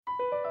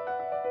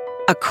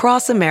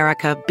Across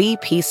America,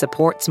 BP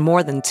supports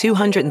more than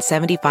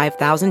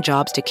 275,000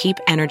 jobs to keep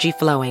energy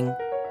flowing.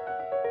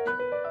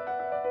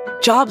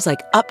 Jobs like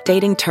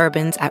updating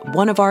turbines at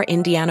one of our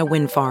Indiana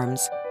wind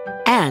farms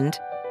and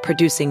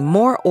producing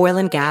more oil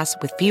and gas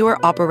with fewer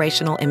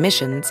operational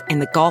emissions in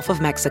the Gulf of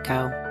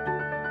Mexico.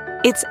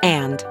 It's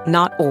and,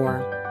 not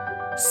or.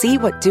 See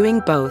what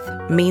doing both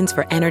means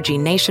for energy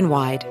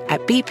nationwide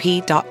at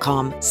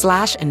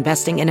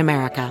bp.com/investing in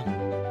America.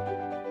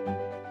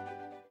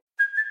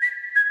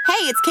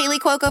 Hey, it's Kaylee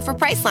Cuoco for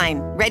Priceline.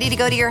 Ready to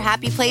go to your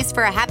happy place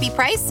for a happy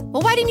price?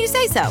 Well, why didn't you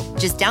say so?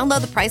 Just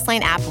download the Priceline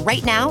app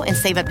right now and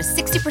save up to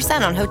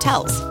 60% on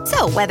hotels.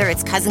 So whether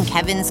it's Cousin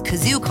Kevin's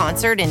Kazoo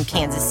Concert in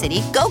Kansas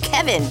City, go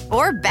Kevin,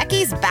 or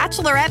Becky's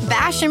Bachelorette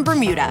Bash in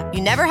Bermuda,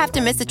 you never have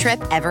to miss a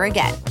trip ever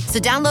again. So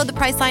download the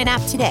Priceline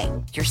app today.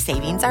 Your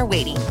savings are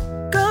waiting.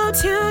 Go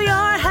to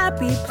your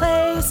happy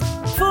place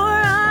for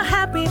a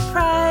happy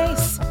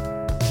price.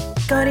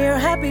 Go to your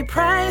happy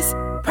price,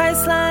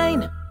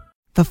 Priceline.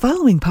 The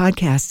following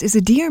podcast is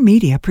a Dear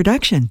Media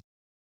production.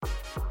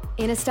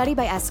 In a study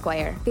by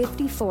Esquire,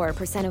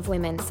 54% of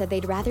women said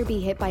they'd rather be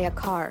hit by a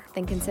car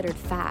than considered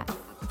fat.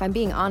 If I'm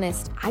being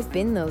honest, I've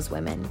been those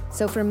women.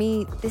 So for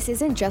me, this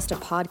isn't just a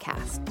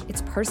podcast,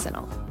 it's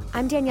personal.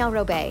 I'm Danielle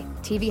Robay,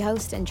 TV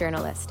host and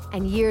journalist,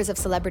 and years of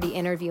celebrity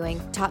interviewing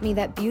taught me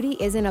that beauty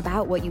isn't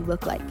about what you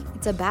look like,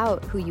 it's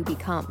about who you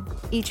become.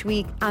 Each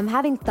week, I'm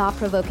having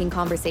thought-provoking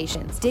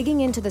conversations,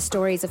 digging into the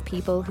stories of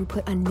people who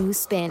put a new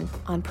spin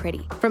on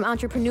pretty. From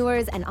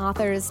entrepreneurs and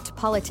authors to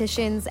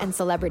politicians and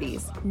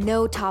celebrities,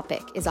 no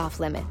topic is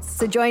off limits.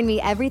 So join me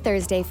every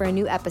Thursday for a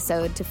new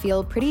episode to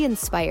feel pretty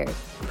inspired,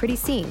 pretty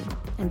seen,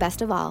 and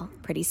best of all,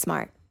 pretty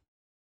smart.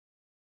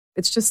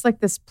 It's just like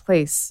this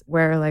place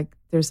where like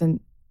there's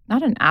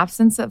not an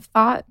absence of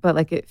thought, but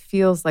like it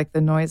feels like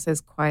the noise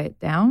has quieted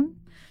down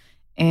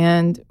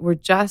and we're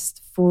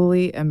just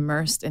fully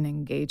immersed and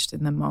engaged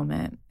in the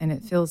moment. And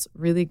it feels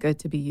really good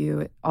to be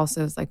you. It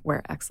also is like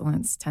where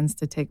excellence tends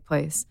to take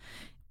place.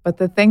 But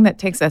the thing that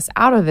takes us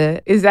out of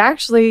it is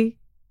actually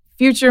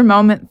future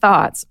moment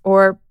thoughts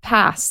or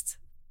past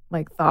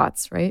like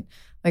thoughts, right?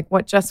 Like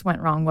what just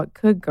went wrong, what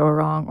could go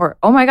wrong, or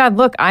oh my God,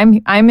 look,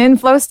 I'm in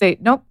flow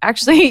state. Nope,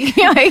 actually,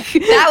 like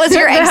that was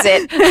your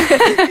exit.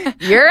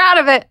 You're out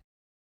of it.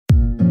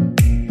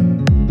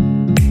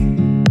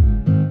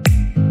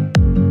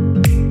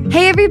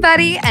 Hey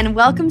everybody, and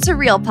welcome to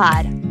Real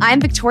Pod.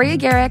 I'm Victoria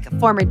Garrick,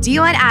 former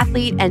D1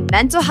 athlete and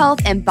mental health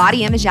and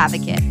body image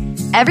advocate.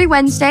 Every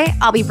Wednesday,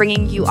 I'll be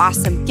bringing you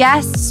awesome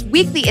guests,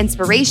 weekly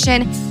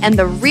inspiration, and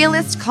the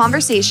realest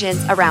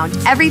conversations around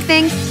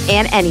everything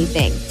and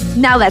anything.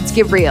 Now let's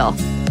get real.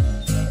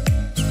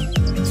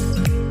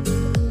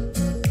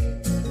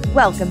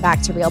 Welcome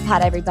back to Real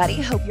Pod,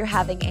 everybody. Hope you're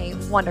having a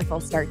wonderful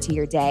start to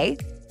your day.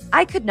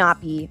 I could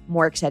not be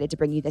more excited to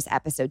bring you this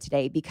episode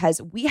today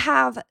because we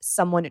have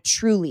someone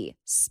truly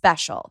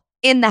special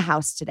in the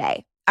house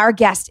today. Our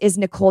guest is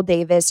Nicole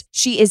Davis.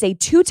 She is a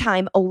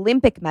two-time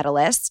Olympic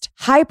medalist,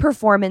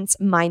 high-performance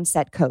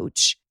mindset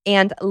coach,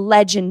 and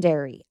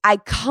legendary,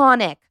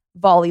 iconic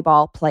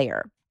volleyball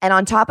player. And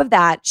on top of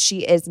that, she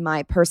is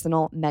my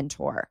personal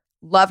mentor.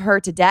 Love her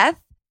to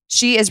death.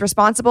 She is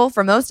responsible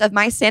for most of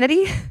my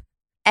sanity.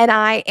 And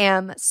I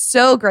am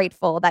so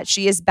grateful that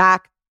she is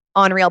back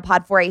on Real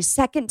Pod for a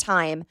second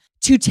time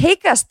to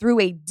take us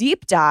through a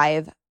deep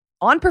dive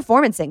on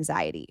performance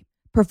anxiety.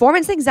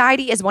 Performance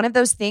anxiety is one of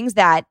those things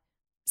that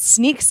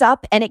sneaks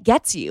up and it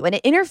gets you and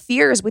it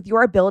interferes with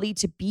your ability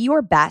to be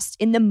your best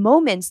in the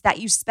moments that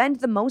you spend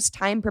the most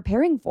time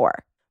preparing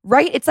for,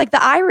 right? It's like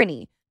the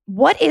irony.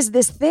 What is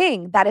this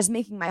thing that is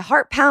making my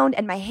heart pound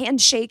and my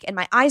hands shake and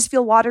my eyes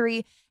feel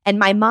watery and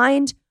my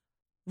mind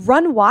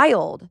run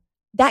wild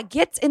that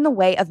gets in the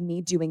way of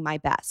me doing my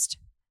best?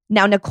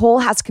 Now, Nicole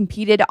has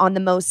competed on the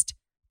most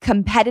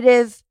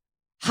competitive,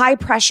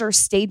 high-pressure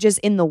stages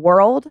in the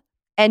world,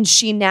 and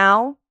she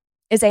now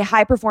is a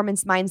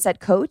high-performance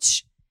mindset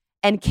coach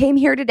and came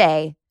here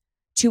today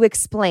to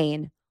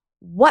explain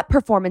what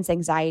performance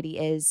anxiety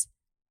is,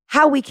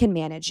 how we can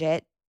manage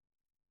it,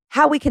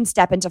 how we can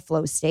step into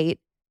flow state,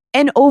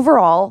 and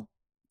overall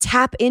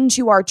tap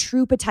into our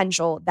true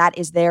potential that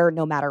is there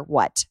no matter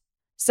what.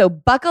 So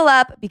buckle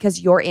up because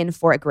you're in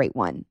for a great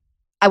one.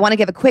 I want to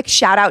give a quick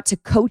shout out to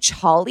Coach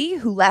Holly,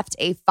 who left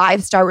a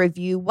 5-star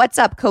review. What's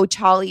up, Coach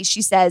Holly?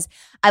 She says,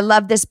 I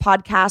love this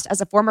podcast as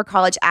a former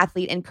college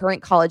athlete and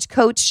current college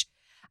coach.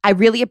 I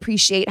really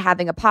appreciate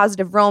having a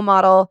positive role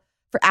model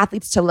for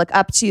athletes to look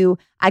up to.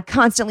 I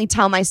constantly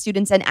tell my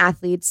students and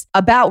athletes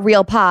about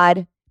Real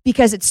Pod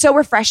because it's so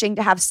refreshing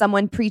to have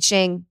someone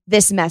preaching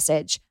this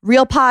message.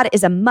 Real Pod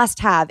is a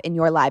must-have in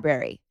your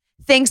library.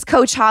 Thanks,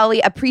 Coach Holly.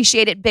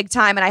 Appreciate it big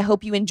time, and I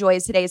hope you enjoy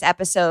today's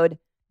episode.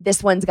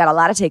 This one's got a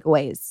lot of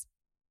takeaways.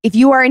 If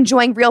you are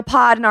enjoying Real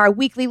Pod and are a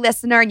weekly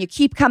listener and you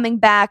keep coming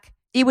back,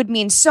 it would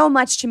mean so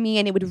much to me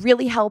and it would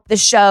really help the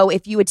show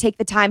if you would take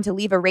the time to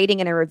leave a rating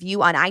and a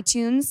review on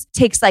iTunes.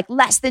 Takes like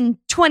less than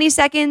 20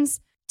 seconds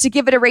to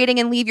give it a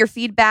rating and leave your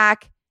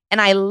feedback. And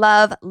I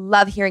love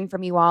hearing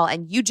from you all.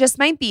 And you just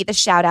might be the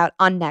shout out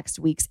on next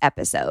week's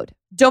episode.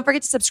 Don't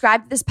forget to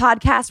subscribe to this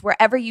podcast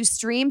wherever you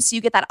stream so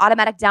you get that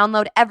automatic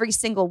download every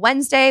single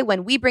Wednesday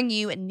when we bring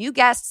you new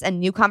guests and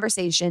new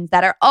conversations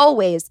that are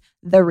always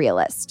the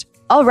realest.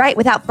 All right,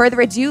 without further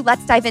ado,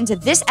 let's dive into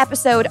this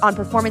episode on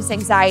performance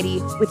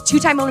anxiety with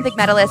two-time Olympic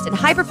medalist and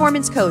high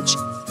performance coach,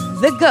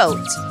 the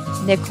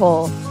GOAT,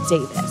 Nicole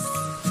Davis.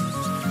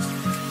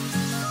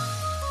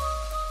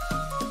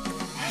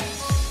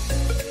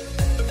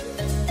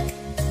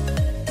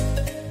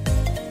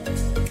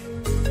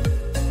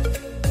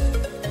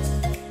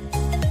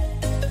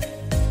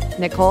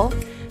 Nicole,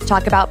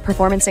 talk about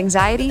performance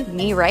anxiety,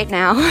 me right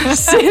now,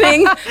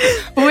 sitting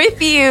with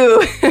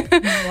you.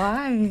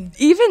 Why?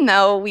 Even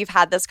though we've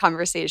had this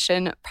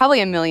conversation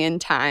probably a million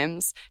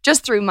times,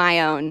 just through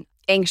my own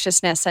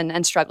anxiousness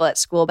and struggle at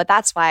school. But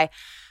that's why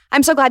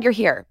I'm so glad you're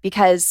here,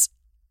 because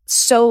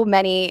so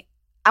many,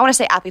 I want to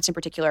say athletes in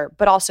particular,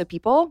 but also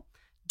people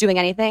doing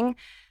anything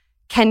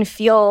can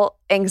feel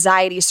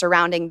anxiety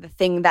surrounding the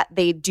thing that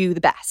they do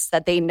the best,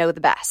 that they know the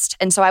best.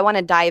 And so I want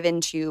to dive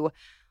into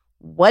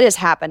what is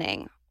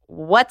happening?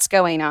 What's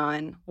going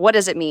on? What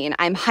does it mean?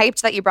 I'm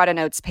hyped that you brought a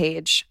notes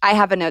page. I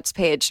have a notes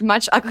page,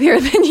 much uglier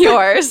than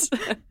yours.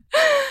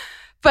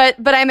 but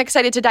I'm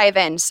excited to dive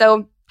in.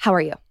 So how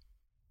are you?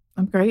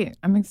 I'm great.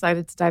 I'm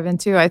excited to dive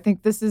into. I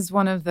think this is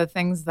one of the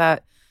things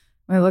that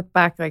when I look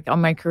back like on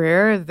my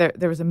career,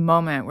 there was a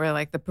moment where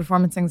like the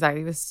performance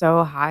anxiety was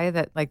so high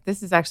that like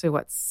this is actually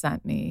what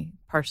sent me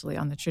partially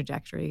on the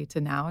trajectory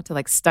to now, to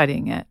like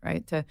studying it,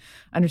 right? To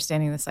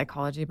understanding the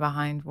psychology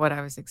behind what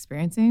I was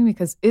experiencing,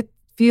 because it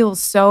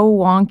feels so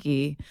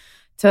wonky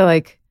to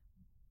like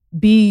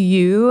be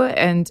you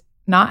and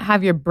not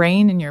have your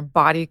brain and your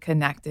body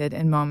connected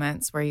in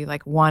moments where you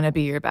like want to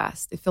be your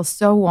best. It feels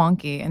so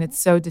wonky and it's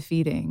so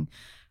defeating.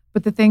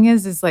 But the thing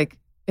is like,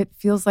 it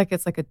feels like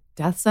it's like a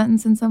death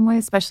sentence in some way,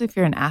 especially if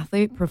you're an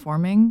athlete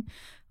performing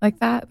like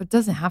that. But it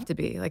doesn't have to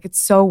be. Like, it's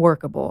so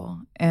workable.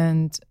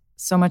 And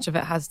so much of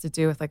it has to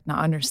do with like not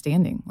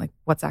understanding like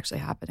what's actually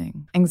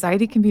happening.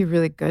 Anxiety can be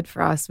really good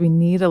for us. We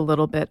need a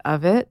little bit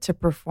of it to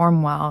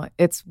perform well.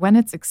 It's when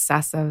it's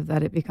excessive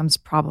that it becomes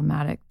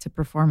problematic to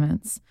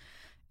performance.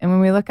 And when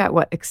we look at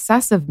what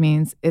excessive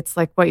means, it's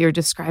like what you're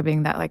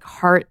describing, that like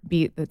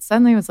heartbeat that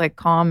suddenly was like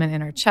calm and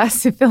in our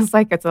chest. It feels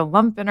like it's a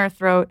lump in our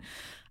throat.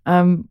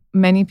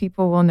 Many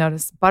people will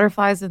notice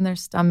butterflies in their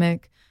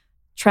stomach,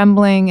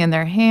 trembling in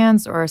their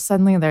hands, or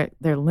suddenly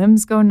their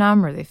limbs go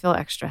numb or they feel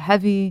extra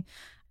heavy.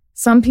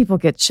 Some people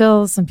get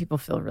chills. Some people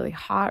feel really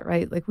hot,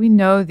 right? Like we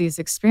know these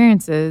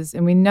experiences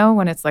and we know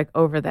when it's like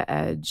over the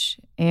edge.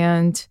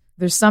 And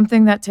there's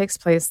something that takes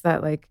place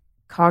that like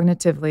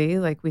cognitively,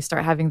 like we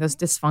start having those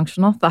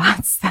dysfunctional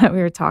thoughts that we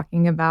were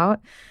talking about,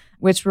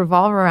 which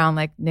revolve around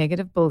like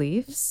negative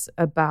beliefs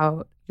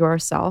about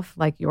yourself,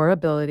 like your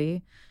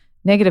ability,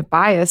 negative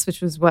bias,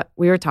 which was what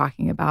we were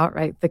talking about,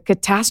 right? The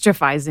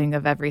catastrophizing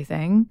of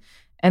everything.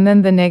 And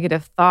then the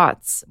negative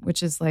thoughts,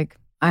 which is like,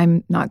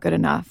 I'm not good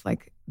enough.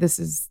 Like, this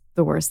is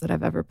the worst that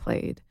I've ever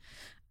played.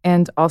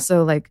 And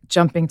also like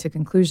jumping to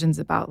conclusions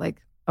about like,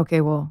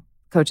 okay, well,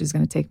 coach is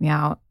going to take me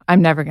out.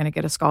 I'm never going to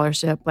get a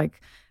scholarship. Like,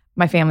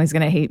 my family's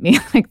going to hate me.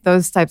 Like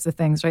those types of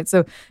things, right?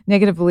 So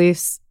negative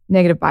beliefs,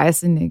 negative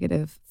bias, and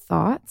negative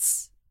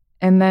thoughts.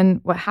 And then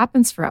what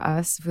happens for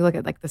us, if we look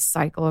at like the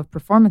cycle of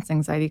performance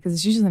anxiety, because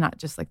it's usually not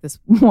just like this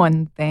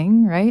one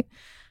thing, right?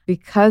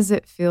 Because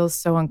it feels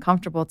so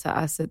uncomfortable to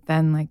us, it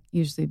then like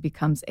usually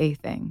becomes a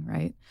thing,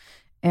 right?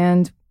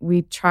 And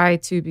we try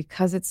to,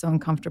 because it's so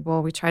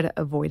uncomfortable, we try to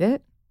avoid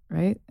it,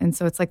 right? And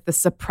so it's like the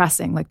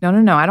suppressing, like,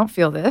 no, I don't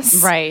feel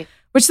this. Right.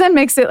 Which then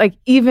makes it like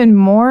even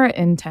more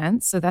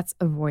intense. So that's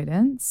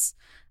avoidance.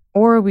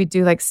 Or we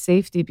do like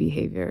safety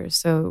behavior.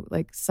 So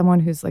like someone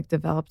who's like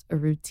developed a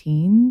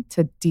routine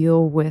to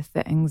deal with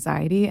the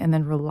anxiety and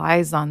then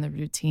relies on the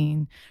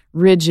routine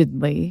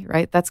rigidly,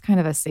 right? That's kind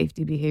of a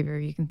safety behavior.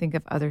 You can think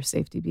of other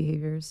safety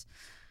behaviors.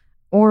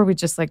 Or we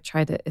just like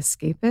try to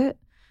escape it.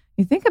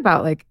 You think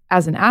about like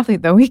as an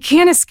athlete though, we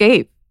can't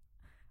escape.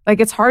 Like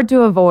it's hard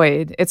to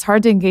avoid. It's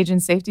hard to engage in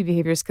safety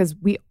behaviors because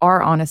we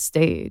are on a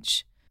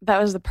stage. That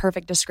was the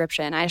perfect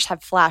description. I just have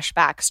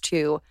flashbacks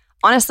to,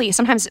 honestly,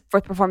 sometimes for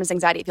performance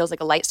anxiety, it feels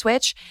like a light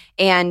switch.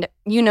 And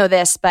you know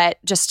this, but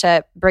just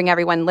to bring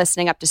everyone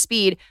listening up to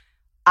speed,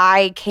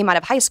 I came out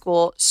of high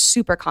school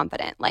super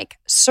confident, like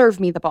serve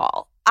me the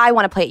ball. I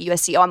want to play at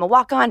USC. Oh, I'm a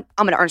walk-on.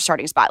 I'm going to earn a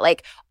starting spot.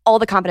 Like all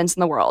the confidence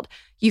in the world.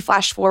 You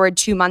flash forward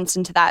 2 months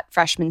into that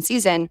freshman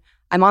season,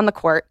 I'm on the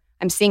court.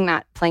 I'm seeing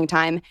that playing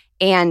time.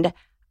 And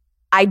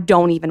I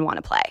don't even want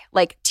to play.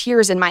 Like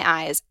tears in my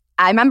eyes.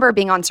 I remember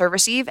being on serve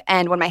receive,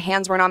 and when my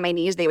hands weren't on my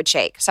knees, they would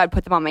shake. So I'd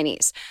put them on my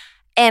knees.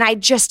 And I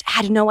just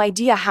had no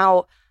idea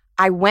how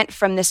I went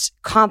from this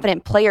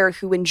confident player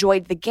who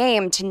enjoyed the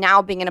game to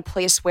now being in a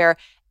place where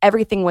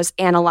everything was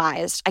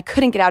analyzed. I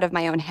couldn't get out of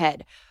my own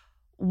head.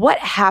 What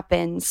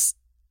happens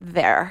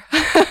there?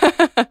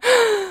 I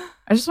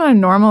just want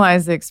to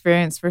normalize the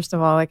experience, first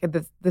of all. Like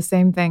the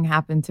same thing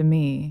happened to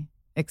me,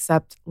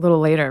 except a little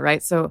later,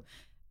 right? So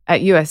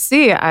at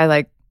USC,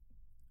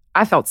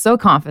 I felt so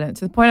confident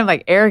to the point of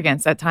like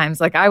arrogance at times.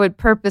 Like I would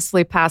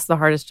purposely pass the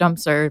hardest jump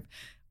serve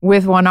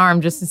with one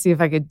arm just to see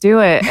if I could do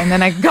it. And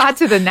then I got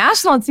to the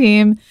national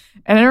team,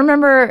 and I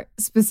remember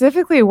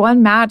specifically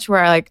one match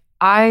where like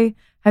I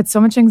had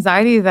so much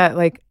anxiety that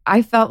like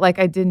I felt like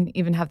I didn't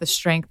even have the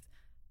strength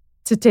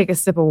to take a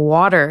sip of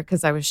water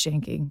because I was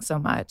shaking so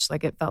much.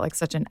 Like it felt like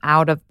such an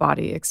out of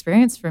body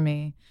experience for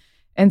me.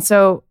 And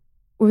so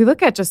we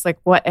look at just like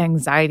what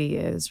anxiety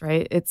is,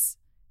 right?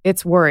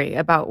 It's worry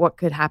about what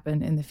could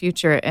happen in the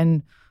future.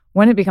 And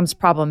when it becomes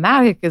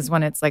problematic is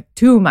when it's like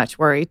too much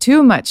worry,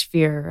 too much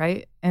fear,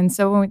 right? And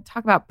so when we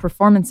talk about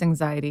performance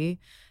anxiety,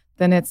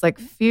 then it's like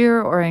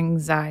fear or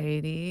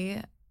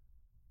anxiety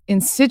in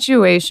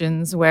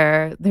situations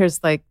where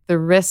there's like the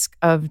risk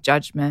of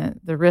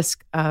judgment, the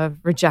risk of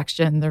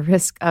rejection, the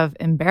risk of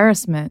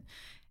embarrassment.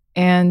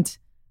 And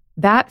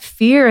that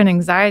fear and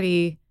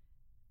anxiety,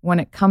 when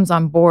it comes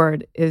on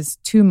board, is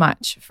too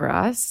much for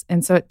us.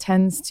 And so it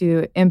tends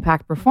to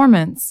impact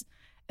performance.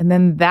 And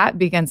then that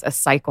begins a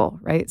cycle,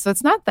 right? So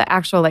it's not the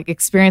actual like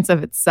experience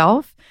of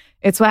itself.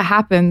 It's what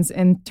happens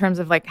in terms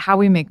of like how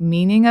we make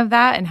meaning of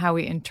that and how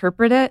we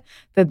interpret it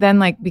that then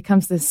like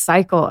becomes this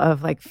cycle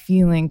of like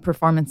feeling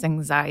performance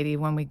anxiety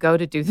when we go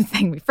to do the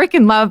thing we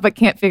freaking love but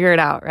can't figure it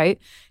out, right?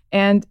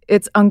 And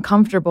it's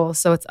uncomfortable,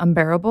 so it's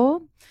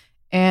unbearable.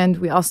 And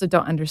we also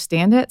don't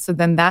understand it. So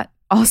then that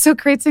also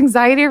creates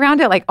anxiety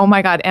around it. Like, oh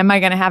my God, am I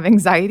going to have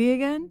anxiety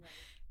again?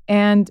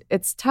 And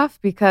it's tough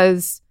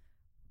because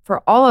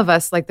for all of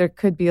us, like there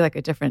could be like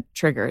a different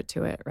trigger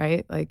to it,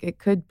 right? Like it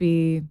could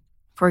be,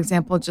 for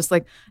example, just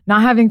like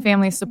not having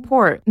family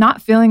support.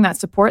 Not feeling that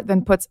support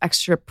then puts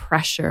extra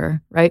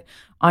pressure, right,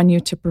 on you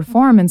to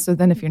perform. And so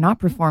then if you're not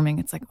performing,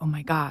 it's like, oh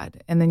my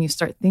God. And then you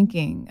start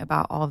thinking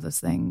about all of those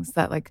things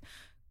that like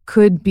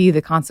could be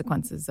the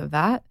consequences of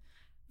that.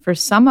 For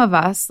some of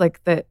us,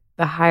 like the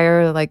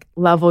higher like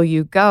level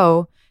you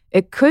go,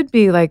 it could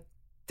be like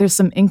there's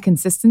some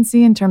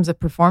inconsistency in terms of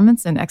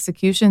performance and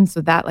execution.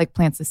 So that like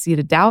plants a seed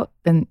of doubt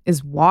and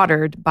is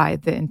watered by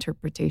the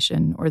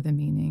interpretation or the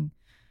meaning.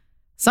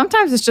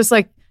 Sometimes it's just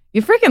like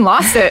you freaking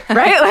lost it,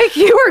 right? Like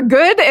you were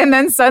good and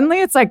then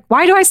suddenly it's like,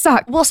 why do I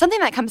suck? Well, something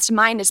that comes to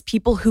mind is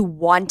people who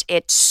want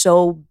it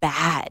so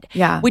bad.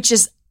 Yeah.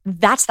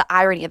 That's the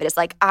irony of it, is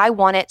like, I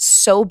want it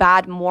so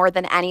bad more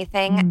than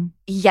anything,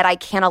 yet I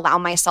can't allow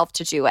myself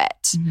to do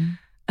it.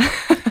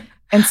 Mm-hmm.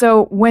 And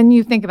so when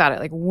you think about it,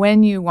 like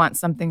when you want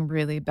something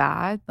really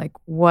bad, like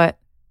what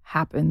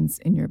happens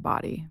in your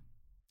body?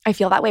 I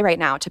feel that way right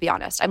now, to be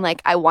honest. I'm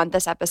like, I want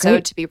this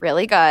episode to be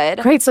really good.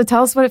 Great. So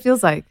tell us what it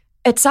feels like.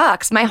 It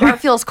sucks. My heart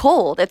feels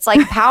cold. It's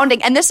like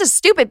pounding. And this is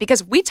stupid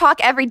because we talk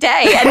every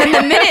day. And then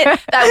the minute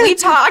that we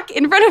talk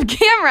in front of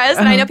cameras,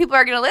 and I know people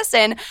are going to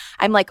listen,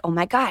 I'm like, oh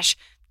my gosh,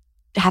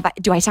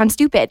 do I sound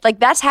stupid? Like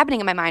that's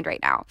happening in my mind right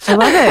now. I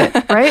love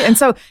it. Right. And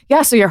so,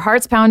 yeah, so your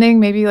heart's pounding,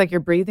 maybe like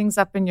your breathing's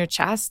up in your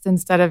chest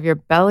instead of your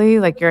belly,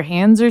 like your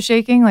hands are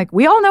shaking. Like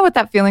we all know what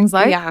that feeling's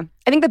like. Yeah.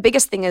 I think the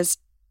biggest thing is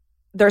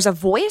there's a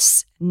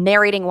voice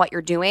narrating what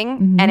you're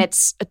doing, and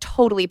it's a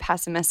totally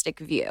pessimistic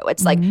view.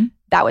 It's like,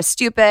 that was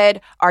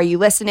stupid. Are you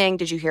listening?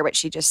 Did you hear what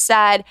she just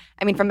said?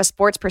 I mean, from a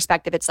sports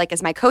perspective, it's like,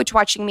 is my coach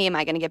watching me? Am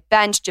I going to get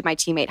benched? Did my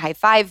teammate high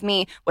five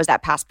me? Was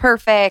that pass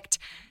perfect?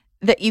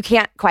 That you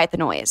can't quiet the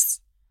noise.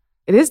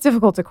 It is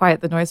difficult to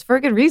quiet the noise for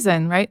a good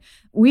reason, right?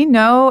 We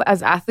know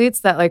as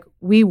athletes that like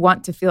we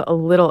want to feel a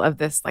little of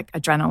this like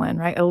adrenaline,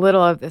 right? A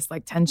little of this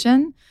like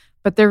tension.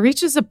 But there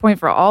reaches a point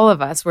for all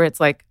of us where it's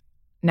like,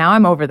 now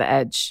I'm over the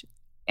edge.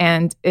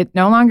 And it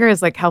no longer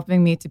is like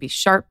helping me to be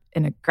sharp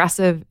and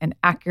aggressive and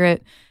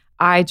accurate.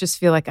 I just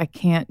feel like I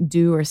can't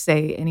do or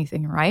say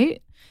anything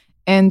right.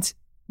 And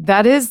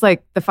that is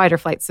like the fight or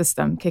flight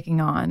system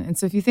kicking on. And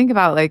so if you think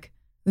about like,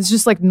 let's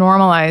just like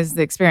normalize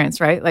the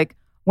experience, right? Like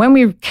when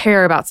we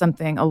care about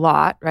something a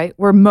lot, right?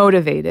 We're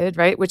motivated,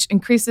 right? Which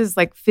increases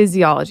like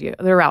physiology,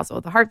 the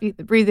arousal, the heartbeat,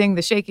 the breathing,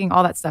 the shaking,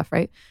 all that stuff,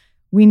 right?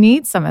 We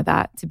need some of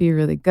that to be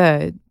really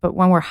good. But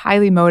when we're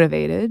highly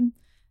motivated,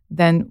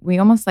 then we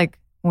almost like,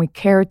 when we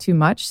care too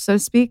much, so to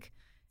speak,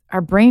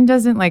 our brain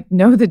doesn't like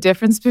know the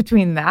difference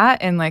between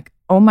that and like,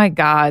 oh my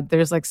God,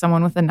 there's like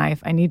someone with a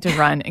knife. I need to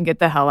run and get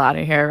the hell out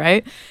of here,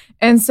 right?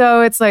 And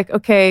so it's like,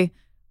 okay,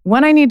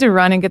 when I need to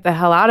run and get the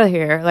hell out of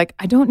here, like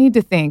I don't need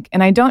to think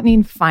and I don't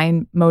need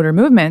fine motor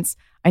movements.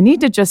 I need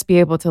to just be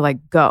able to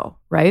like go,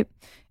 right?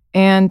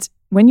 And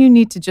when you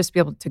need to just be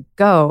able to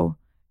go,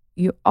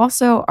 you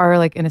also are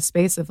like in a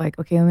space of like,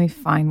 okay, let me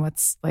find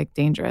what's like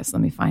dangerous.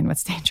 Let me find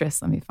what's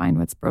dangerous. Let me find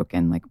what's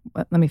broken. Like,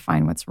 let me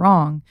find what's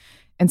wrong.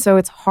 And so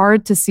it's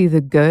hard to see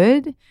the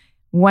good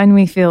when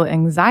we feel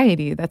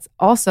anxiety. That's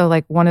also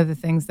like one of the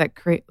things that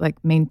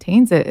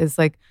maintains it is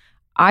like,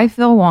 I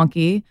feel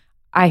wonky.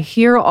 I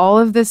hear all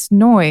of this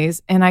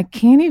noise and I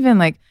can't even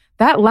like,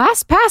 that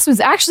last pass was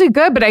actually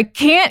good, but I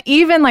can't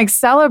even like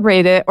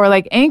celebrate it or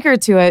like anchor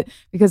to it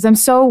because I'm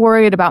so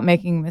worried about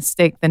making a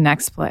mistake the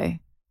next play.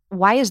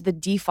 Why is the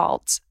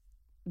default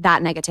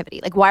that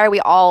negativity? Like, why are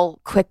we all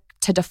quick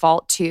to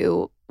default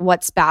to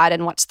what's bad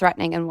and what's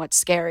threatening and what's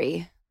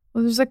scary?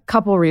 Well, there's a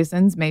couple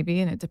reasons maybe,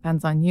 and it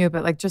depends on you,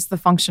 but like just the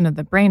function of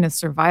the brain is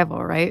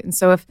survival, right? And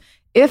so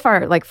if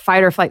our like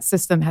fight or flight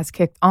system has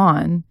kicked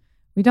on,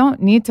 we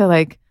don't need to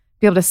like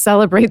be able to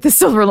celebrate the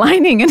silver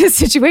lining in a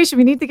situation.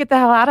 We need to get the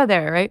hell out of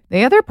there, right?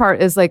 The other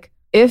part is like,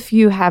 if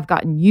you have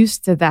gotten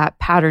used to that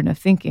pattern of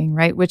thinking,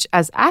 right? Which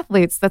as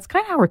athletes, that's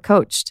kind of how we're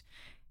coached.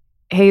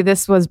 Hey,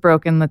 this was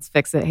broken, let's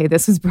fix it. Hey,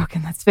 this is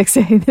broken, let's fix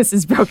it. Hey, this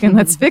is broken,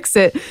 let's fix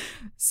it.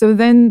 So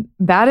then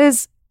that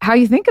is how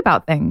you think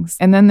about things.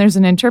 And then there's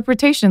an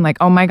interpretation like,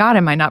 oh my God,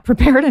 am I not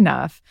prepared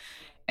enough?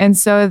 And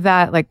so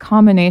that like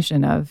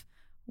combination of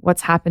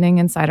what's happening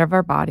inside of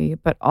our body,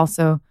 but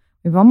also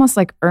we've almost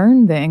like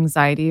earned the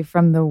anxiety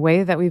from the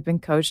way that we've been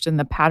coached and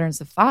the patterns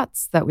of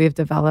thoughts that we've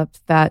developed,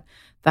 that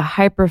the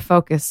hyper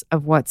focus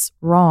of what's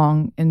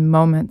wrong in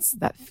moments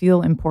that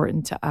feel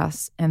important to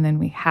us. And then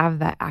we have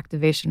that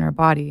activation in our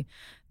body,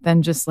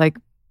 then just like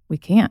we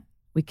can't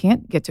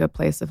get to a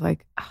place of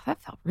like, oh,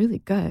 that felt really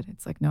good.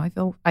 It's like, no,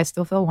 I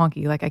still feel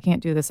wonky. Like I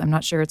can't do this. I'm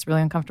not sure. It's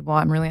really uncomfortable.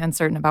 I'm really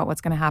uncertain about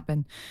what's going to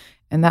happen.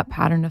 And that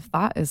pattern of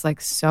thought is like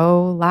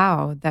so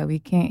loud that we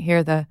can't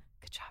hear the,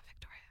 good job,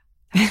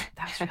 Victoria.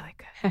 That was really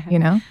good. You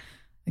know,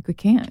 like we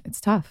can't. It's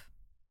tough.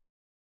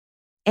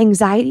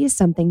 Anxiety is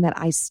something that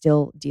I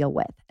still deal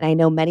with. And I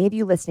know many of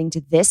you listening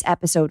to this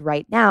episode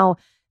right now,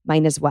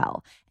 mine as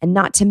well. And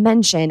not to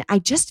mention, I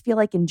just feel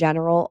like in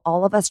general,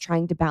 all of us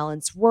trying to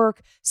balance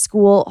work,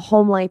 school,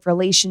 home life,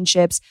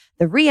 relationships,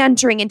 the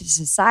re-entering into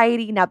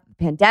society, now the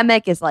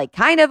pandemic is like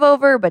kind of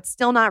over, but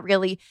still not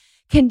really,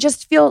 can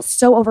just feel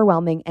so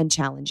overwhelming and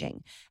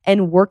challenging.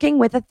 And working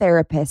with a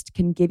therapist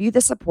can give you the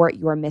support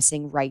you are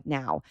missing right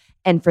now.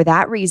 And for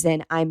that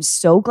reason, I'm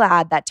so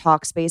glad that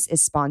Talkspace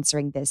is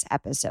sponsoring this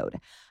episode.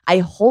 I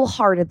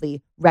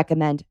wholeheartedly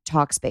recommend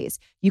Talkspace.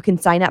 You can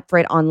sign up for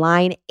it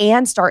online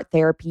and start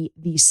therapy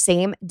the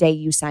same day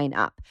you sign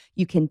up.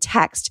 You can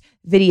text,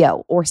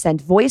 video, or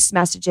send voice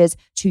messages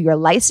to your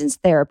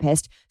licensed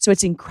therapist, so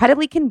it's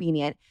incredibly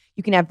convenient.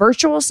 You can have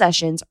virtual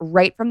sessions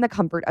right from the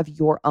comfort of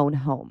your own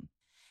home.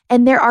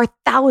 And there are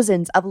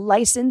thousands of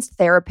licensed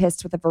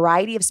therapists with a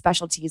variety of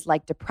specialties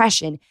like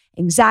depression,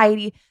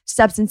 anxiety,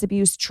 substance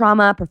abuse,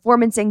 trauma,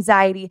 performance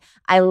anxiety.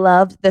 I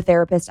loved the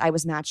therapist I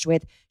was matched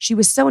with. She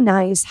was so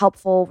nice,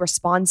 helpful,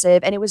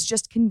 responsive, and it was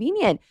just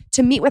convenient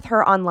to meet with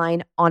her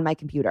online on my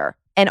computer.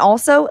 And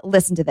also,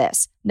 listen to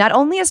this. Not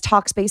only is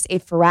Talkspace a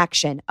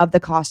fraction of the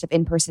cost of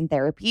in-person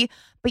therapy,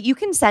 but you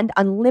can send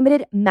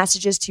unlimited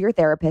messages to your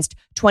therapist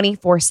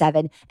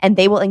 24/7, and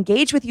they will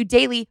engage with you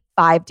daily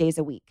 5 days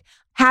a week.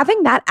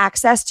 Having that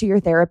access to your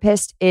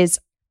therapist is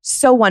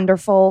so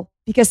wonderful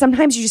because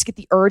sometimes you just get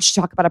the urge to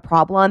talk about a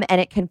problem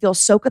and it can feel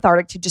so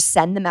cathartic to just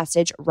send the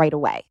message right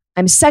away.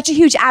 I'm such a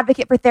huge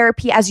advocate for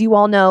therapy, as you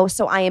all know,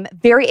 so I am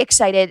very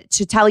excited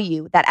to tell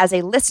you that as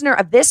a listener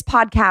of this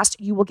podcast,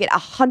 you will get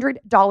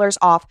 $100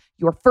 off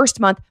your first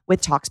month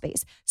with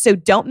Talkspace. So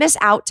don't miss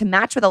out. To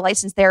match with a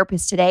licensed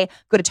therapist today,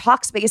 go to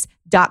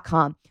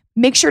Talkspace.com.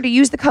 Make sure to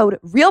use the code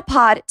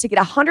REALPOD to get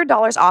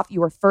 $100 off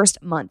your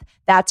first month.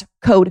 That's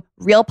code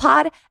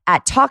REALPOD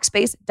at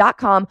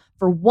Talkspace.com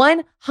for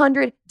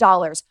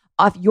 $100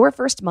 off your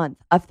first month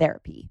of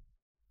therapy.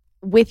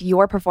 With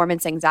your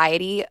performance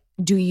anxiety,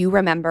 do you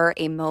remember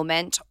a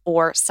moment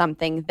or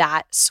something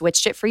that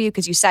switched it for you?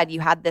 Because you said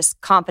you had this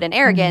confident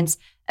arrogance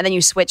and then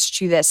you switched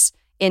to this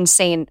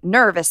insane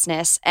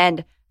nervousness.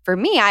 And for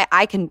me,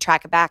 I can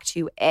track it back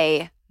to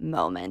a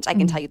moment. I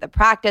can tell you the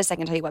practice. I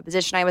can tell you what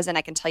position I was in.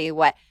 I can tell you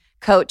what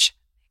coach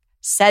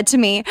said to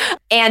me.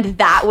 And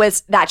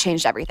that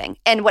changed everything.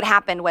 And what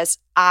happened was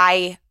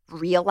I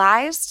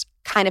realized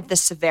kind of the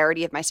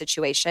severity of my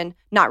situation.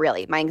 Not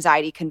really. My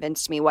anxiety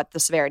convinced me what the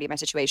severity of my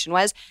situation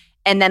was.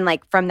 And then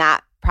like from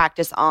that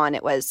practice on,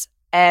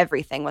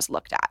 everything was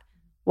looked at.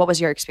 What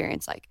was your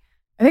experience like?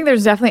 I think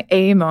there's definitely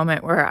a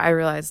moment where I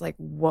realized like,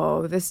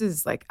 whoa, this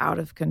is like out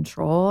of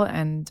control.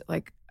 And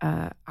like,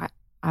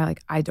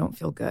 I don't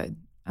feel good.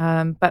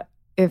 But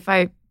if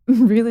I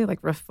really like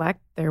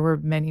reflect, there were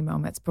many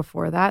moments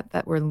before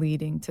that were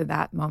leading to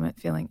that moment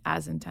feeling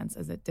as intense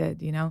as it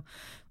did, you know?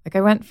 Like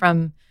I went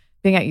from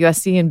being at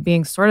USC and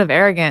being sort of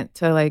arrogant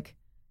to like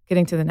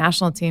getting to the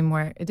national team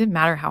where it didn't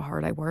matter how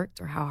hard I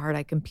worked or how hard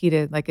I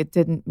competed. Like it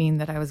didn't mean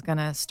that I was going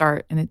to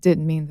start and it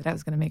didn't mean that I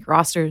was going to make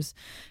rosters.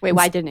 Wait,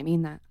 why didn't it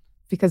mean that?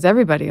 Because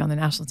everybody on the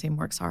national team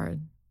works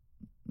hard.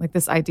 Like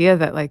this idea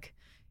that like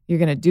you're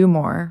going to do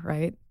more,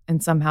 right?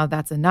 And somehow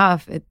that's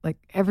enough. It like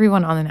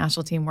everyone on the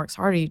national team works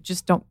harder. You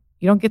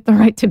don't get the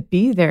right to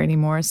be there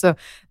anymore. So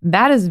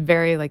that is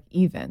very like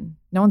even.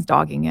 No one's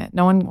dogging it.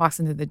 No one walks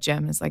into the gym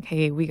and is like,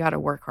 hey, we got to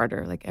work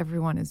harder. Like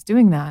everyone is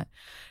doing that.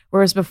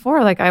 Whereas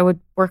before, like I would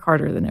work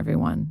harder than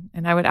everyone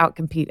and I would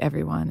outcompete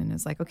everyone. And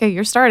it's like, okay,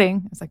 you're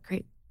starting. It's like,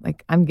 great.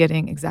 Like I'm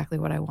getting exactly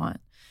what I want.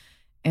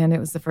 And it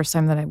was the first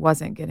time that I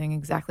wasn't getting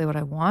exactly what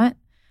I want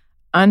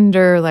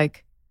under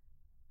like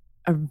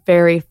a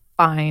very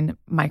fine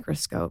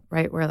microscope,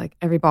 right? Where like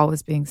every ball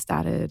was being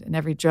statted and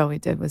every drill we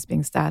did was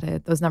being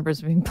statted. Those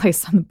numbers were being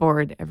placed on the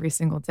board every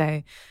single day.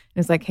 And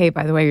it's like, hey,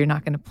 by the way, you're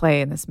not going to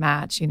play in this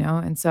match, you know?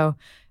 And so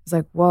it's was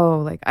like, whoa,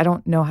 like I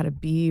don't know how to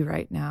be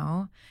right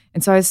now.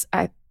 And so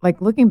I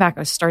like looking back,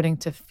 I was starting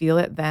to feel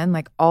it then,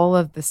 like all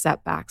of the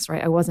setbacks,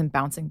 right? I wasn't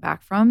bouncing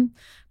back from.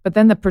 But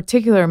then the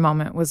particular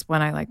moment was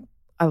when I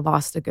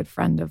lost a good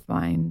friend of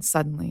mine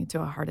suddenly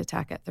to a heart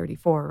attack at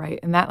 34, right?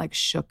 And that like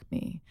shook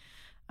me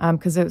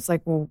because it was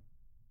like, well,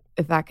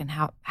 if that can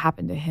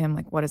happen to him,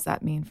 like what does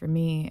that mean for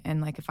me?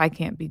 And like if I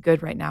can't be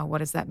good right now, what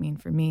does that mean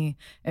for me?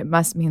 It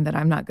must mean that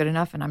I'm not good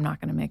enough and I'm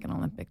not going to make an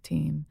Olympic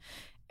team.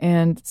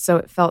 And so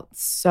it felt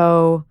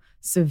so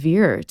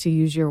severe, to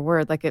use your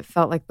word. Like it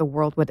felt like the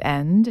world would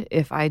end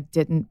if I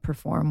didn't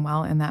perform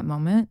well in that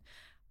moment.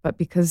 But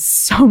because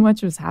so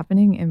much was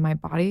happening in my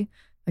body,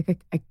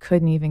 like I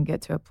couldn't even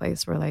get to a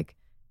place where like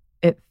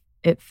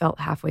it felt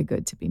halfway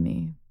good to be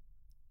me.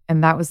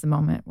 And that was the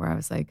moment where I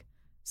was like,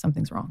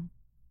 something's wrong.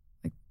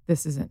 Like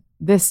this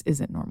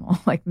isn't normal.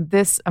 Like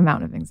this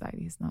amount of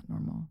anxiety is not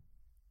normal.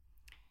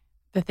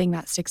 The thing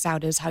that sticks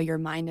out is how your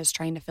mind is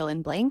trying to fill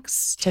in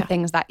blanks to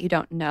things that you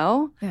don't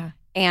know. Yeah.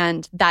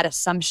 And that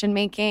assumption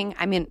making,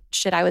 I mean,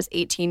 shit, I was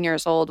 18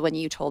 years old when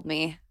you told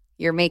me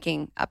you're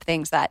making up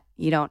things that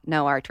you don't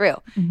know are true.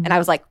 Mm-hmm. And I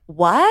was like,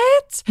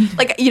 what?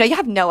 Like, you know, you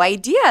have no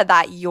idea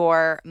that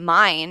your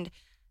mind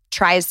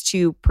tries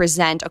to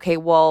present, okay,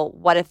 well,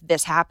 what if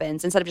this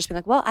happens? Instead of just being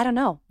like, well, I don't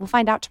know. We'll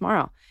find out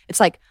tomorrow. It's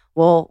like,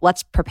 well,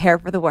 let's prepare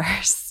for the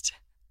worst.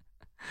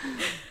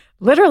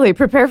 Literally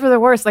prepare for the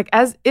worst, like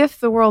as if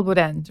the world would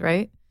end,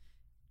 right?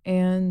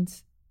 And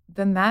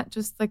then that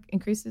just like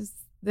increases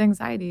the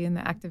anxiety and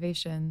the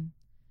activation.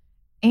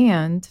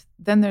 And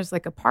then there's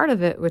like a part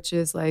of it, which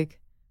is like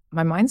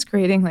my mind's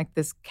creating like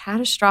this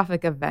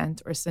catastrophic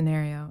event or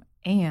scenario.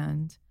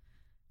 And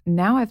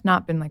now I've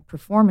not been like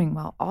performing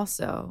well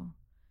also.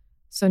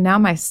 So now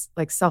my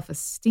like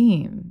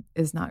self-esteem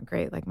is not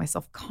great. Like my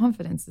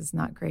self-confidence is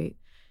not great.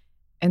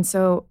 And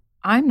so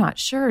I'm not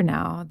sure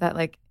now that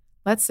like,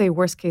 let's say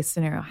worst case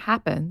scenario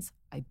happens,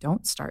 I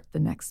don't start the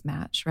next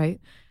match,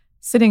 right?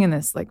 Sitting in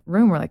this like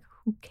room where like,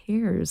 who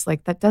cares?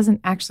 Like that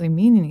doesn't actually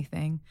mean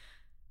anything.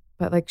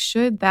 But like,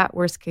 should that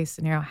worst case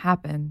scenario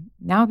happen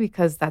now,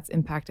 because that's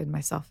impacted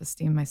my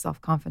self-esteem, my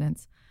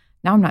self-confidence,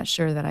 now I'm not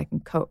sure that I can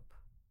cope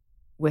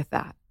with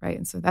that, right?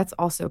 And so that's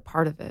also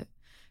part of it,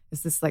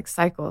 is this like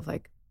cycle of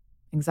like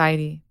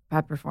anxiety,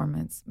 bad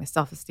performance, my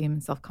self-esteem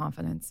and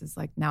self-confidence is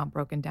like now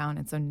broken down.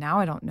 And so now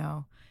I don't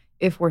know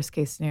if worst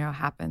case scenario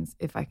happens,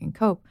 if I can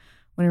cope,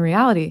 when in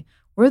reality,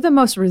 we're the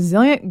most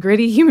resilient,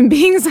 gritty human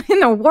beings in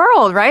the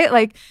world, right?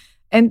 Like,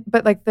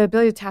 but like the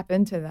ability to tap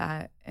into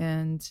that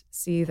and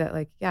see that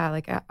like, yeah,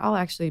 like I'll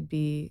actually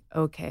be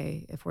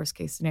okay if worst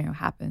case scenario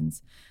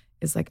happens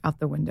is like out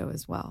the window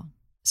as well.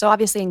 So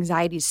obviously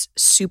anxiety is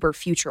super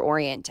future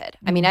oriented.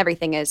 I mean,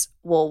 everything is,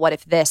 well, what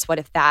if this, what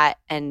if that?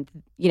 And,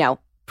 you know,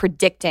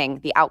 predicting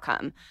the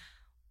outcome.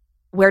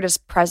 Where does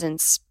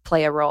presence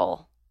play a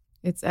role?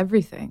 It's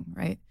everything,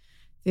 right?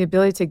 The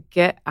ability to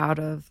get out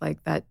of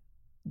like that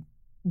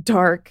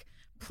dark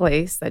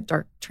place, that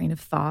dark train of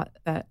thought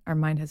that our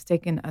mind has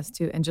taken us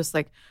to, and just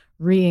like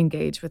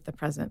re-engage with the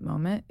present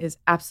moment is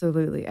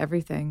absolutely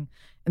everything.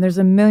 And there's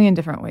a million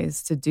different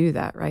ways to do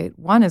that, right?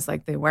 One is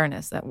like the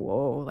awareness that,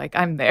 whoa, like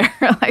I'm there,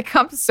 like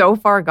I'm so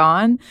far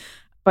gone.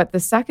 But the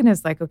second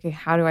is like, okay,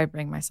 how do I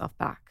bring myself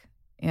back?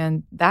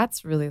 And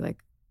that's really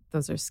like,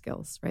 those are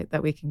skills, right?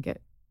 That we can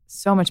get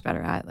so much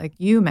better at. Like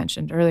you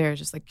mentioned earlier,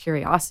 just like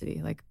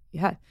curiosity, like,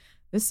 yeah,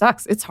 this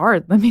sucks. It's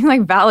hard. Let me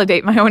like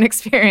validate my own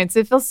experience.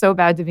 It feels so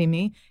bad to be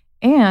me.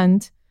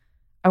 And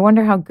I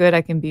wonder how good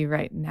I can be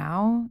right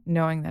now,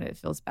 knowing that it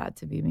feels bad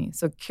to be me.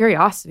 So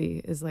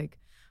curiosity is like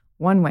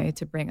one way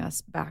to bring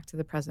us back to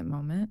the present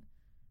moment.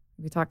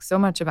 We talk so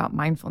much about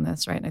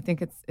mindfulness, right? And I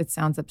think it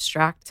sounds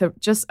abstract to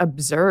just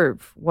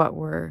observe what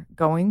we're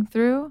going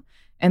through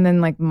and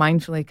then like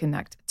mindfully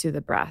connect to the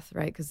breath,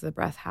 right? Because the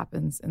breath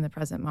happens in the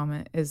present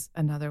moment is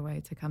another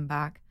way to come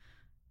back.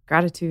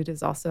 Gratitude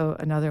is also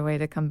another way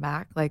to come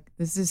back. Like,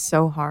 this is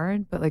so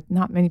hard, but like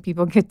not many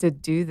people get to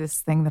do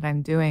this thing that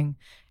I'm doing.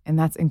 And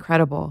that's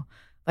incredible.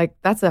 Like,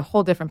 that's a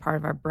whole different part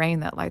of our brain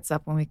that lights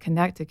up when we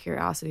connect to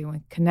curiosity, when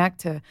we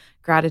connect to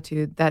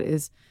gratitude. That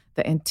is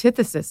the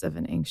antithesis of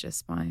an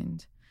anxious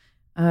mind.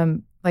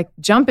 Like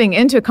jumping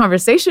into a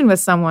conversation with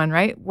someone,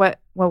 right? What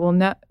we'll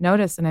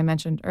notice, and I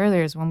mentioned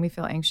earlier, is when we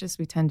feel anxious,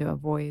 we tend to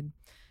avoid.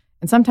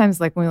 And sometimes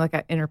like when we look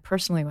at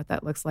interpersonally, what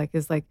that looks like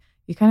is like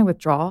you kind of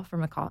withdraw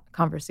from a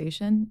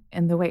conversation.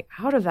 And the way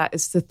out of that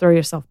is to throw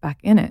yourself back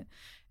in it.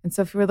 And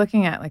so if we're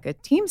looking at like a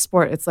team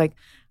sport, it's like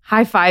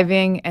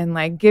high-fiving and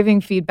like giving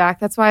feedback.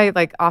 That's why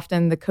like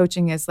often the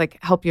coaching is like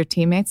help your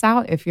teammates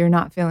out if you're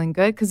not feeling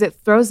good, because it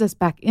throws us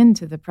back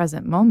into the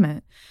present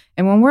moment.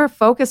 And when we're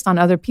focused on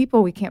other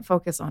people, we can't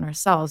focus on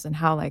ourselves and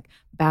how like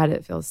bad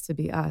it feels to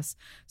be us.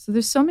 So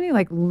there's so many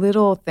like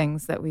little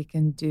things that we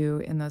can do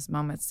in those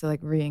moments to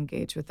like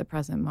re-engage with the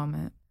present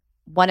moment.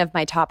 One of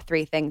my top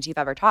 3 things you've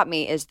ever taught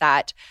me is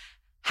that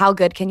how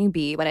good can you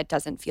be when it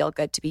doesn't feel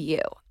good to be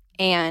you?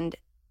 And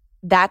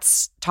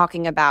that's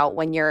talking about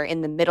when you're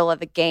in the middle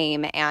of a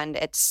game and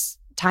it's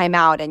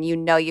timeout and you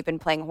know you've been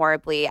playing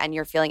horribly and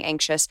you're feeling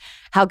anxious.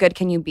 How good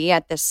can you be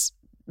at this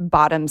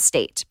bottom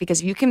state,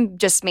 because if you can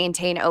just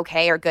maintain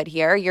okay or good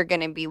here, you're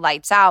going to be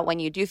lights out when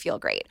you do feel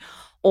great.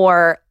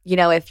 Or,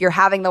 if you're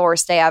having the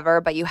worst day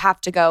ever, but you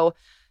have to go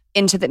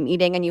into the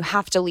meeting and you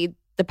have to lead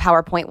the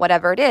PowerPoint,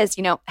 whatever it is,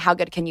 how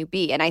good can you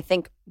be? And I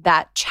think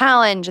that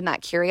challenge and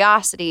that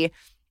curiosity,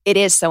 it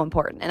is so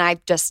important. And I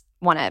just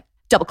want to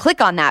double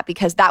click on that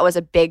because that was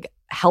a big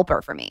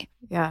helper for me.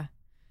 Yeah.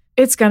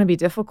 It's going to be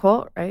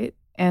difficult, right?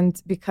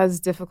 And because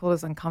difficult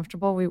is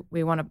uncomfortable,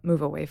 we want to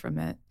move away from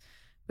it.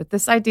 But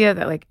this idea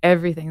that like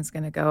everything's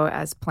going to go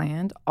as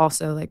planned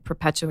also like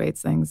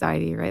perpetuates the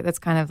anxiety, right? That's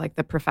kind of like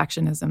the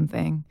perfectionism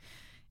thing.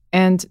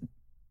 And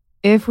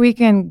if we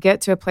can get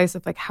to a place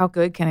of like, how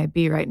good can I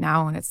be right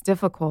now when it's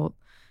difficult,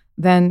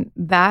 then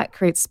that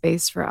creates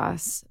space for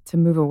us to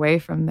move away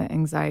from the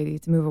anxiety,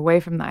 to move away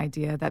from the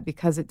idea that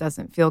because it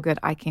doesn't feel good,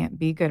 I can't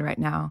be good right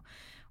now.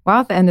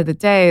 Well, at the end of the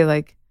day,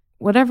 like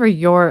whatever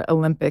your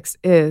Olympics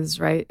is,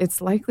 right, it's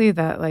likely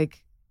that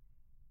like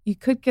you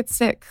could get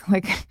sick.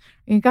 Like,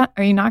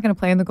 are you not going to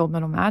play in the gold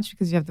medal match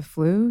because you have the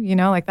flu?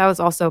 Like that was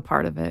also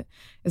part of it.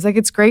 It's like,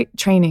 it's great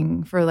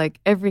training for like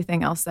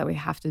everything else that we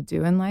have to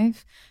do in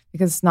life,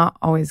 because it's not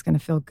always going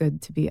to feel good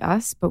to be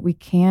us, but we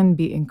can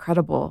be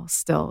incredible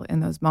still in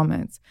those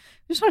moments.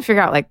 We just want to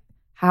figure out like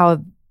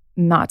how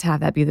not to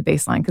have that be the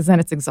baseline, because then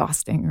it's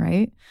exhausting,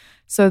 right?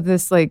 So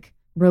this like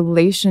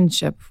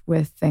relationship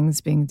with things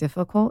being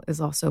difficult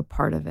is also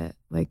part of it.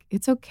 Like,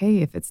 it's okay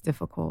if it's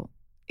difficult.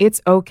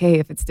 It's okay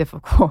if it's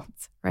difficult,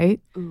 right?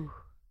 Ooh,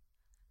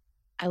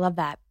 I love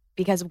that,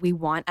 because we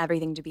want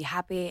everything to be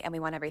happy and we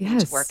want everything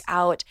to work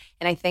out.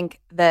 And I think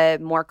the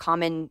more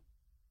common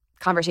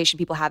conversation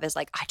people have is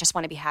like, I just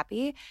want to be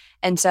happy.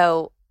 And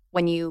so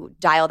when you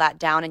dial that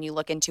down and you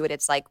look into it,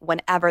 it's like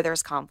whenever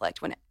there's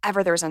conflict,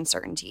 whenever there's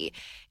uncertainty,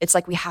 it's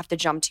like we have to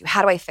jump to,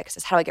 how do I fix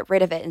this? How do I get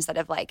rid of it? Instead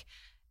of like,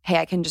 hey,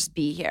 I can just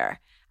be here.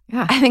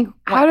 Yeah. I think,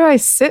 how do I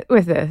sit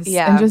with this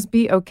and just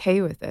be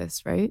okay with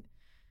this, right?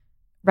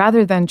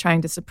 Rather than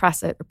trying to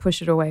suppress it or push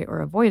it away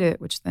or avoid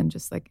it, which then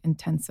just like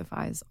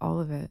intensifies all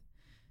of it.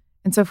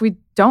 And so if we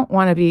don't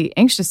want to be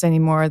anxious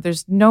anymore,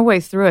 there's no way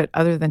through it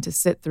other than to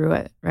sit through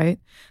it, right?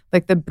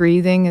 Like the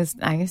breathing is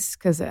nice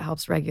because it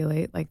helps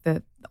regulate like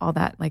all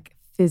that like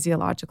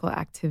physiological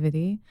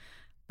activity.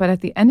 But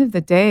at the end of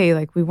the day,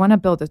 like we want to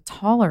build a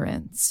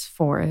tolerance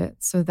for it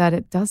so that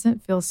it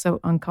doesn't feel so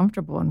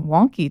uncomfortable and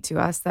wonky to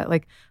us that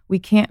like we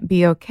can't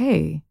be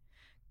okay.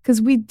 Because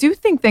we do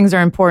think things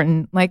are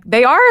important. Like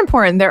they are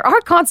important. There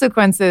are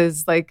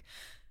consequences. Like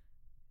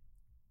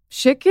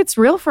shit gets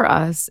real for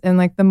us. And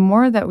like the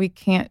more that we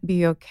can't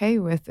be okay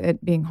with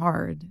it being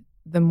hard,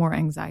 the more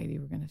anxiety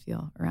we're going to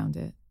feel around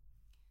it.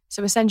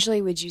 So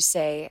essentially, would you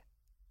say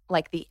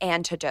like the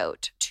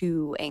antidote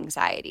to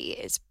anxiety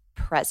is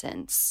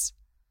presence?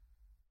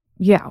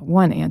 Yeah,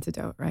 one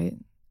antidote, right?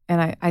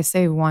 And I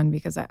say one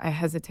because I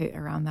hesitate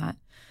around that,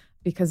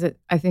 because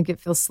I think it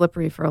feels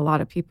slippery for a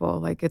lot of people.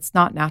 Like it's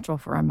not natural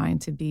for our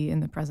mind to be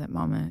in the present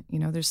moment.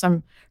 There's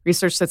some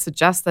research that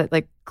suggests that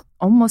like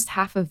almost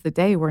half of the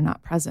day we're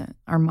not present.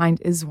 Our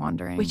mind is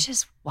wandering. Which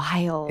is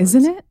wild.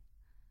 Isn't it?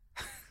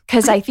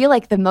 Because I feel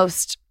like the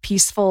most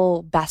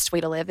peaceful, best way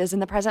to live is in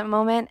the present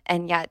moment,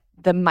 and yet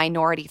the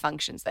minority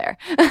functions there.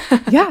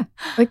 Yeah.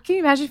 Like, can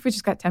you imagine if we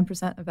just got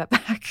 10% of that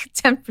back?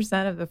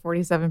 10% of the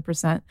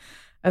 47%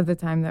 of the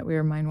time that we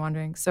were mind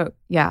wandering. So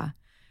yeah,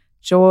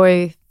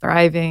 joy,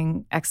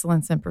 thriving,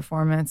 excellence in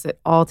performance, it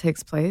all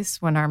takes place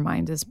when our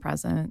mind is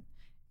present.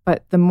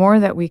 But the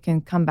more that we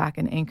can come back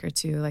and anchor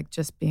to like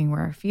just being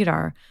where our feet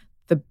are,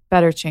 the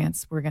better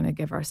chance we're going to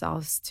give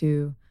ourselves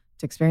to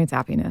experience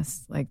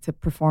happiness, like to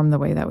perform the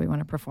way that we want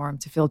to perform,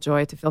 to feel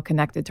joy, to feel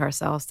connected to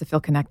ourselves, to feel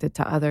connected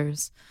to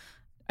others.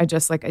 I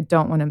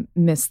don't want to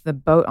miss the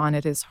boat on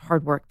it. Is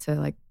hard work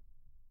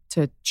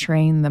to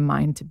train the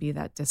mind to be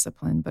that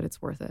disciplined, but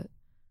it's worth it.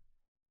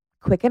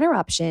 Quick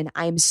interruption.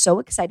 I am so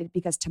excited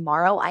because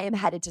tomorrow I am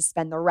headed to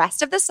spend the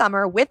rest of the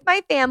summer with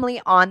my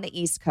family on the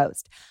East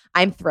Coast.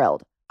 I'm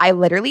thrilled. I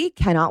literally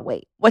cannot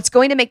wait. What's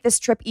going to make this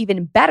trip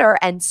even better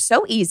and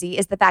so easy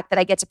is the fact that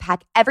I get to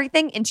pack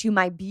everything into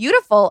my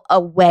beautiful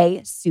Away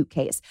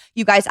suitcase.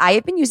 You guys, I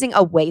have been using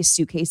Away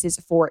suitcases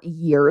for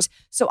years,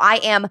 so I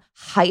am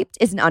hyped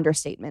is an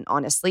understatement,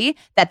 honestly,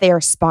 that they are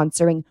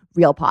sponsoring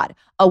RealPod.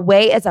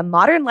 Away is a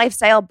modern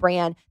lifestyle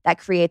brand that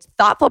creates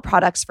thoughtful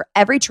products for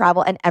every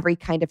travel and every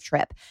kind of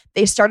trip.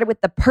 They started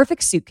with the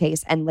perfect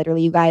suitcase, and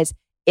literally, you guys,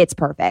 it's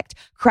perfect.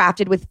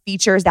 Crafted with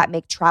features that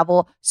make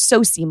travel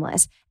so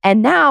seamless.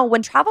 And now,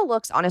 when travel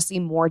looks honestly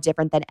more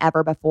different than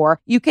ever before,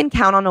 you can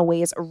count on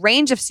Away's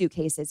range of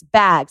suitcases,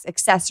 bags,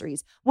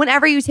 accessories,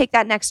 whenever you take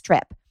that next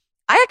trip.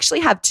 I actually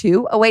have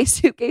 2 Away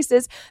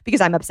suitcases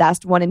because I'm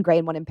obsessed, one in gray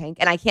and one in pink,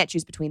 and I can't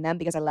choose between them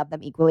because I love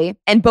them equally.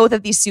 And both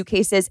of these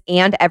suitcases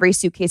and every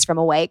suitcase from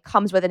Away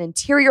comes with an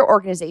interior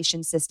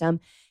organization system,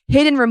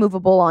 hidden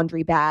removable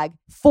laundry bag,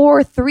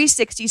 4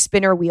 360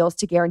 spinner wheels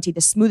to guarantee the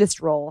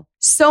smoothest roll,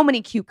 so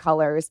many cute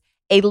colors,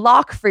 a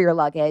lock for your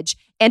luggage,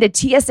 and a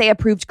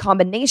TSA-approved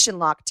combination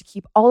lock to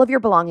keep all of your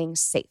belongings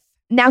safe.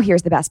 Now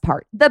here's the best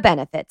part, the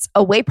benefits.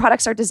 Away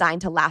products are designed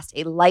to last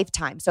a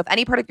lifetime. So if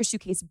any part of your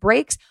suitcase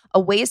breaks,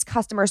 Away's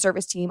customer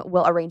service team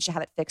will arrange to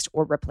have it fixed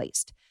or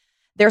replaced.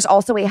 There's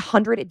also a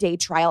 100-day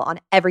trial on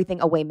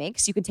everything Away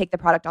makes. You can take the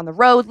product on the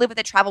road, live with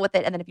it, travel with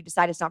it, and then if you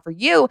decide it's not for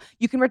you,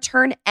 you can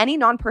return any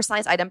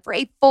non-personalized item for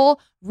a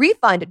full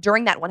refund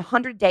during that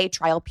 100-day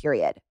trial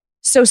period.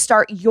 So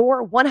start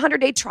your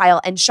 100-day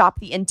trial and shop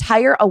the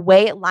entire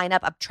Away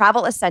lineup of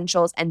travel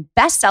essentials and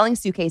best-selling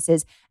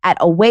suitcases at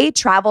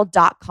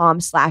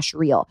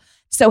awaytravel.com/real.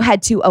 So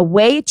head to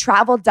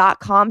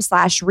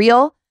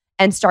awaytravel.com/real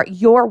and start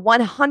your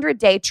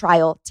 100-day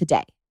trial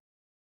today.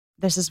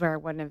 This is where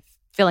one of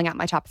filling out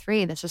my top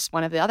 3, this is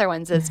one of the other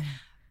ones, is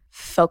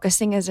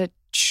focusing as a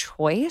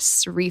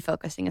choice,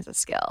 refocusing as a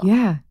skill.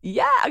 Yeah.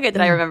 Yeah. Okay. Did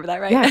I remember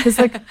that right? Yeah. Because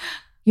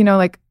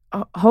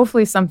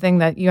hopefully something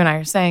that you and I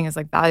are saying is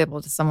valuable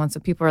to someone.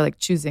 So people are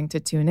choosing to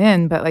tune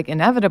in, but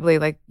inevitably,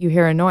 you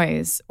hear a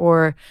noise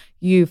or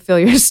you feel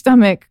your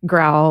stomach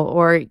growl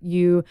or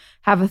you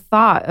have a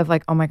thought of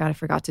oh my God, I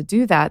forgot to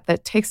do that.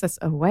 That takes us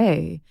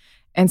away.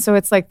 And so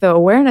it's the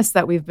awareness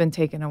that we've been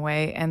taken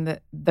away and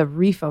the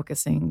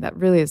refocusing that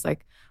really is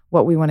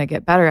what we want to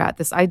get better at.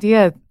 This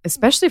idea,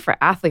 especially for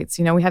athletes,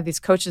 we have these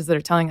coaches that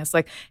are telling us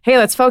hey,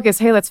 let's focus.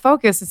 Hey, let's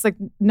focus. It's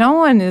no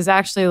one is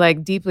actually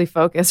deeply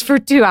focused for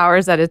 2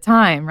 hours at a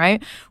time,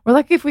 right? We're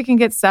lucky if we can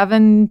get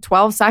 7,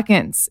 12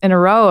 seconds in a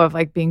row of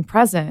being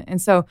present.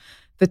 And so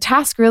the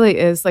task really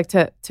is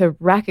to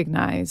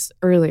recognize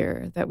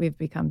earlier that we've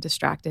become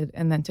distracted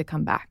and then to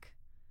come back.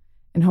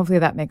 And hopefully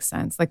that makes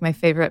sense. My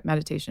favorite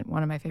meditation,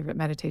 one of my favorite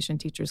meditation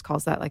teachers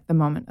calls that the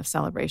moment of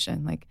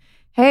celebration.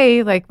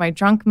 Hey, my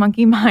drunk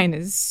monkey mind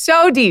is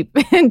so deep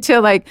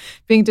into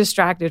being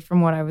distracted from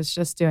what I was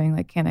just doing.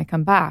 Can I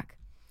come back?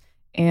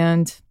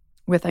 And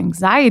with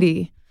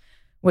anxiety,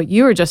 what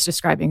you were just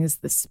describing is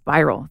the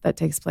spiral that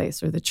takes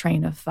place or the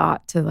train of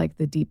thought to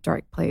the deep,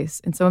 dark place.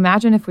 And so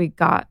imagine if we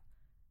got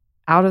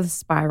out of the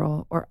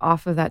spiral or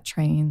off of that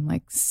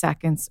train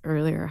seconds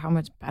earlier, how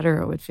much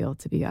better it would feel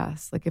to be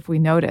us. If we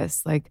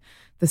notice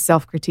the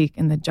self-critique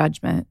and the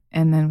judgment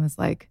and then was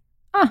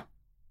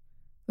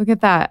look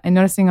at that. I'm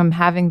noticing I'm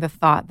having the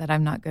thought that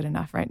I'm not good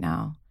enough right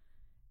now.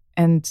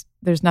 And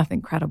there's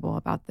nothing credible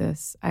about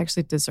this. I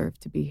actually deserve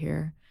to be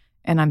here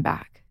and I'm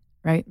back,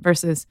 right?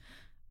 Versus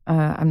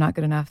I'm not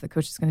good enough. The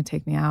coach is going to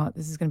take me out.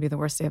 This is going to be the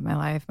worst day of my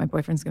life. My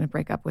boyfriend's going to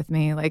break up with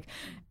me.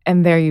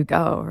 And there you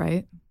go,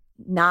 right?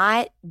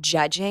 Not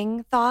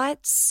judging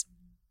thoughts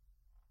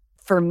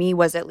for me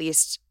was at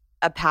least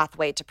a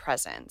pathway to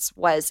presence.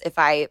 Was if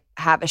I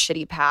have a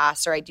shitty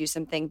past or I do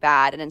something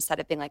bad, and instead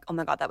of being oh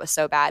my God, that was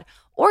so bad,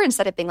 or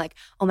instead of being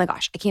oh my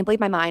gosh, I can't believe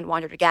my mind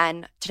wandered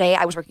again. Today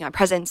I was working on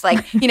presence.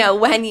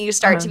 When you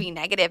start to be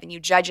negative and you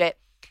judge it,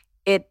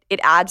 it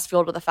adds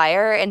fuel to the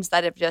fire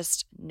instead of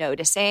just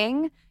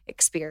noticing,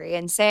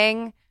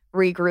 experiencing,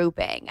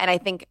 regrouping. And I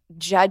think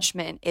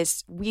judgment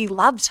is, we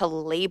love to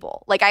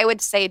label. I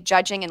would say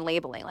judging and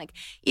labeling.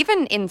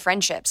 Even in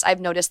friendships, I've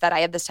noticed that I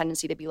have this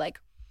tendency to be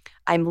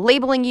I'm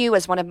labeling you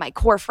as one of my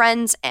core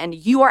friends and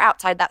you are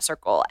outside that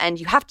circle and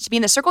you have to be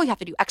in the circle, you have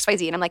to do X, Y,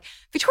 Z. And I'm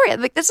Victoria,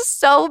 this is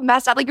so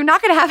messed up. You're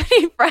not going to have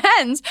any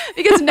friends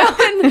because no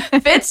one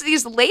fits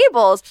these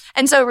labels.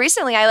 And so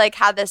recently I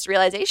had this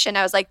realization.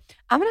 I was I'm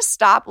going to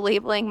stop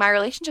labeling my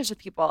relationships with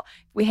people.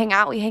 If we hang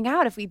out, we hang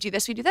out. If we do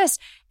this, we do this.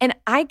 And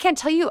I can't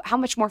tell you how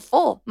much more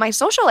full my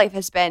social life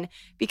has been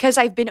because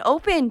I've been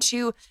open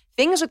to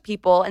things with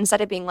people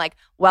instead of being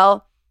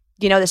well,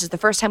 this is the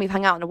first time we've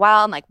hung out in a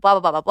while and blah, blah,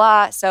 blah, blah,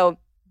 blah. So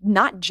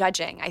not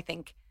judging, I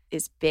think,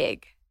 is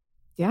big.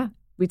 Yeah.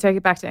 We take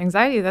it back to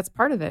anxiety. That's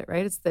part of it,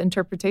 right? It's the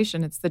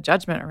interpretation. It's the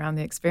judgment around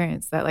the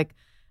experience that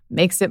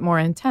makes it more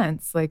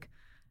intense.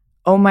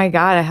 Oh my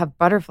God, I have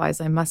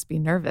butterflies. I must be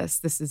nervous.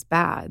 This is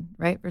bad,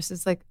 right?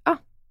 Versus oh,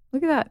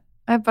 look at that.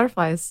 I have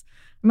butterflies.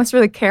 I must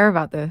really care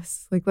about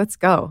this. Let's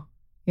go,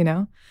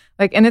 and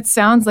it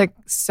sounds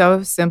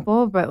so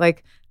simple,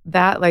 but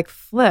that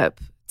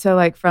flip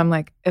to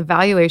from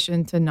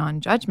evaluation to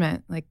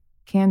non-judgment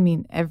can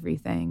mean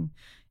everything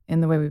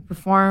in the way we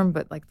perform,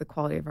 but the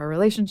quality of our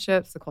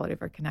relationships, the quality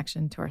of our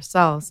connection to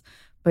ourselves.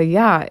 But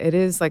yeah, it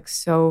is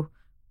so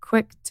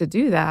quick to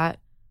do that,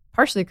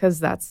 partially because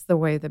that's the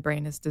way the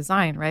brain is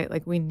designed,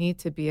 right? We need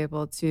to be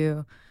able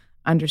to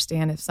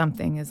understand if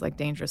something is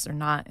dangerous or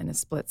not in a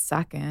split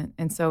second.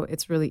 And so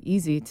it's really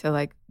easy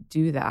to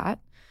do that.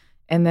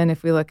 And then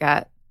if we look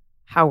at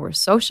how we're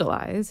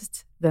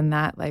socialized, then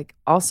that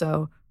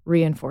also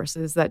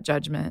reinforces that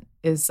judgment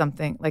is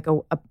something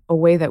a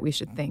way that we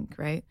should think,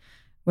 right?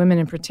 Women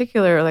in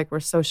particular, we're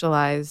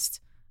socialized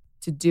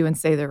to do and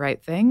say the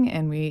right thing,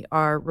 and we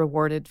are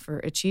rewarded for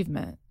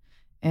achievement.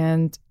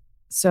 And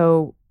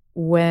so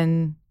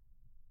when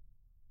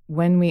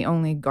we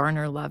only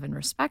garner love and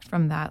respect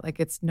from that,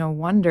 it's no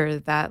wonder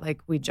that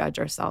we judge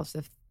ourselves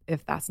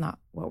if that's not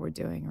what we're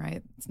doing,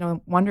 right? It's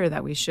no wonder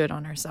that we should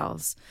on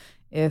ourselves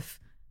if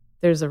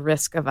there's a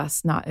risk of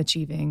us not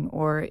achieving,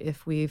 or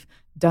if we've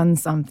done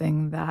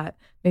something that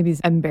maybe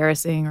is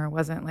embarrassing or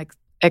wasn't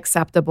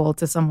acceptable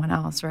to someone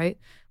else, right?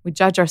 We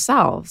judge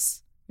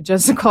ourselves. We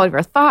judge the quality of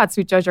our thoughts.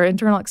 We judge our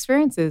internal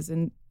experiences.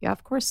 And yeah,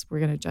 of course, we're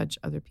going to judge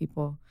other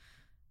people.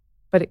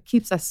 But it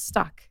keeps us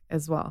stuck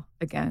as well,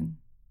 again.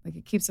 Like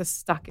it keeps us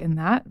stuck in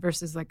that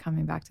versus like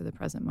coming back to the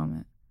present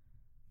moment.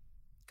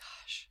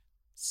 Gosh,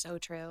 so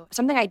true.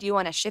 Something I do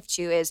want to shift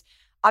to is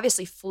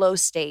obviously flow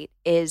state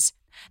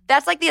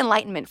that's like the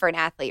enlightenment for an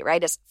athlete,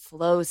 right? It's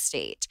flow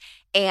state.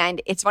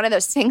 And it's one of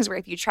those things where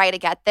if you try to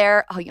get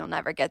there, you'll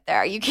never get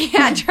there. You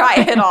can't try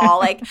it all.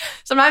 Like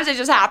sometimes it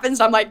just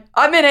happens. I'm like,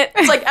 I'm in it.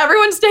 It's like,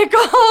 everyone stay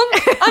calm.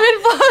 I'm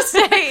in flow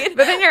state.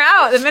 But then you're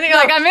out. The minute you're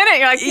like, I'm in it,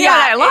 you're like,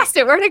 yeah, I lost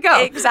it. Where'd it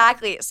go?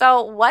 Exactly.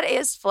 So what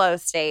is flow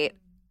state?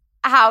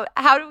 How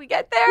do we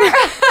get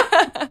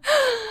there?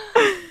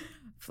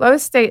 Flow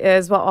state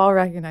is, we'll all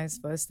recognize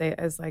flow state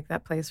as like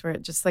that place where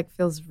it just like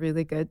feels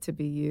really good to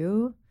be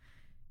you.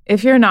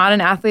 If you're not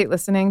an athlete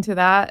listening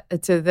to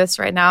this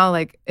right now,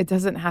 like it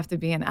doesn't have to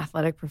be an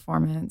athletic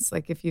performance.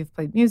 Like if you've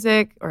played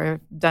music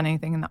or done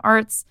anything in the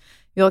arts,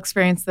 you'll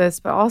experience this,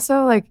 but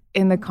also like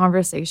in the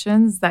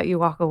conversations that you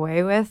walk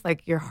away with,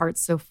 like your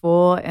heart's so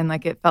full and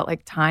like it felt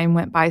like time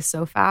went by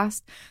so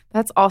fast.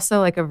 That's also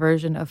like a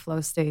version of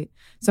flow state.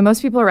 So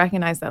most people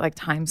recognize that like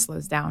time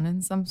slows down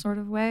in some sort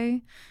of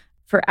way.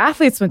 For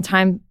athletes, when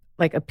time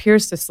like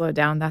appears to slow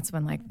down, that's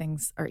when like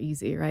things are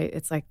easy, right?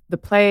 It's like the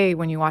play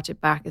when you watch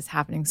it back is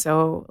happening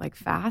so like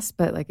fast,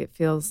 but like it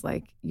feels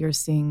like you're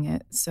seeing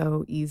it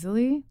so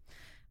easily.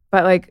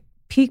 But like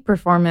peak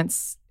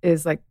performance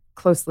is like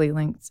closely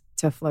linked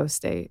to flow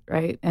state,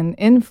 right? And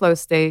in flow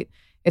state,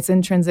 it's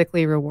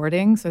intrinsically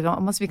rewarding. So it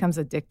almost becomes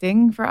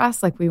addicting for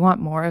us. Like we want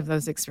more of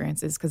those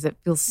experiences because it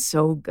feels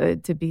so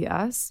good to be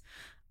us.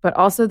 But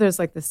also there's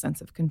like this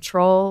sense of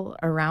control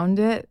around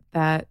it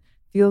that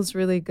feels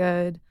really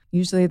good.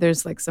 Usually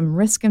there's like some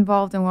risk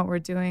involved in what we're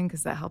doing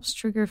because that helps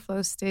trigger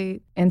flow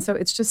state. And so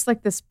it's just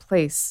like this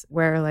place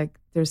where like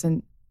there's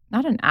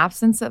not an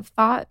absence of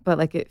thought, but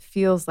like it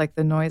feels like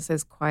the noise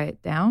has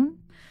quieted down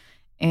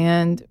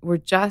and we're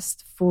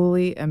just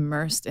fully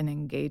immersed and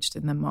engaged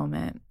in the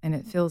moment. And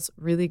it feels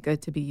really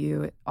good to be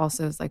you. It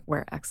also is like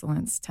where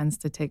excellence tends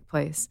to take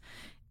place.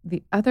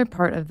 The other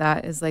part of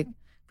that is like,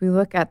 if we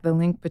look at the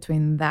link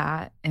between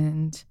that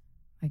and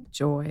like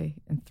joy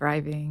and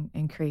thriving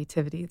and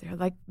creativity, they're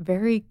like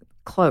very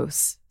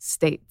close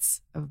states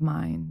of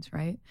mind,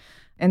 right?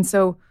 And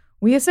so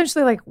we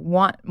essentially like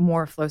want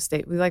more flow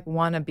state. We like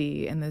want to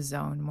be in the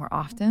zone more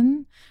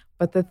often.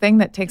 But the thing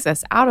that takes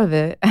us out of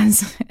it,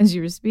 as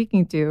you were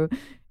speaking to,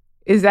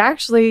 is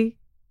actually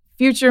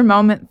future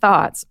moment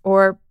thoughts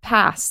or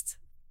past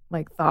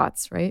like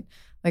thoughts, right?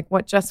 Like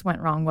what just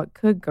went wrong, what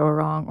could go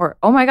wrong, or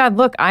oh my God,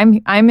 look, I'm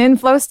in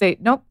flow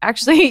state. Nope,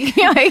 actually,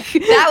 like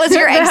that was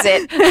your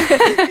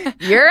exit.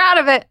 You're out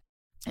of it.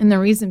 And the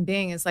reason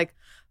being is like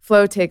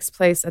flow takes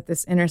place at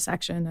this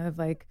intersection of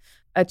like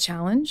a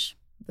challenge,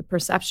 the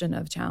perception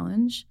of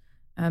challenge,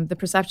 the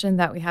perception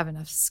that we have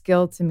enough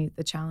skill to meet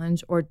the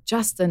challenge or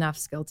just enough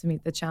skill to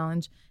meet the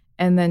challenge,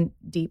 and then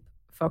deep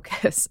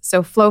focus.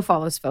 So flow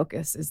follows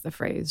focus is the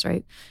phrase,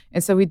 right?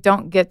 And so we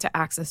don't get to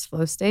access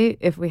flow state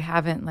if we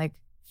haven't like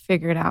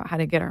figured out how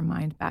to get our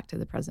mind back to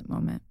the present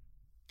moment.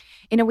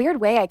 In a weird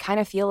way, I kind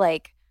of feel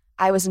like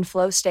I was in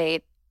flow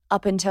state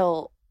up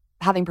until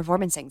having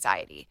performance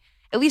anxiety,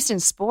 at least in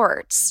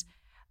sports.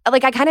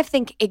 Like I kind of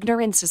think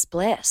ignorance is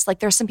bliss. Like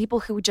there's some people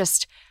who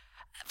just,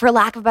 for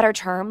lack of a better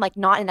term, like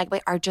not in a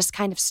way, are just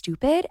kind of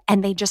stupid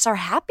and they just are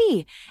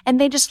happy and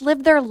they just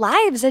live their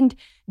lives and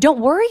don't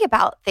worry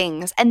about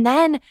things. And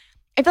then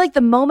I feel like the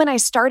moment I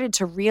started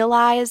to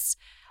realize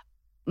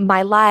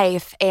my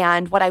life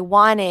and what I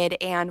wanted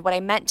and what I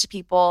meant to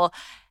people,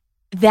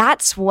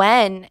 that's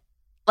when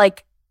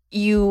like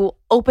you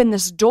open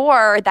this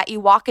door that you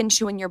walk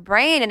into in your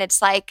brain and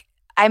it's like,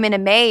 I'm in a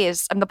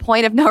maze. I'm the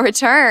point of no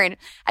return.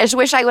 I just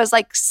wish I was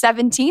like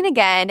 17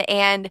 again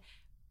and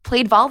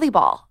played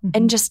volleyball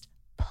and just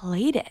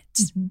played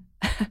it.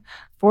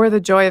 For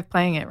the joy of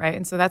playing it, right?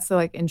 And so that's the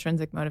like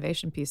intrinsic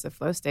motivation piece of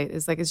flow state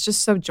is like, it's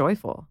just so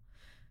joyful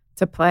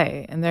to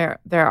play. And there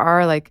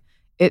are like,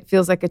 it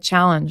feels like a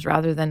challenge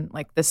rather than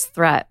like this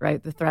threat,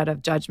 right? The threat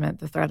of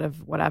judgment, the threat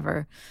of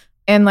whatever.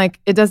 And like,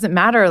 it doesn't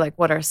matter like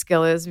what our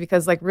skill is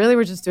because like really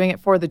we're just doing it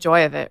for the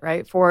joy of it,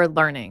 right? For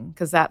learning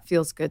because that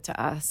feels good to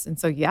us. And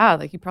so, yeah,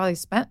 like you probably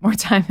spent more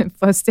time in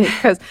flow state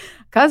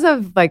because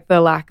of like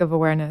the lack of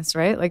awareness,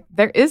 right? Like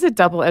there is a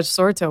double-edged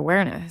sword to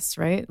awareness,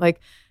 right?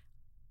 Like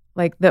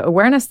the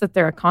awareness that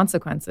there are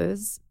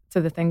consequences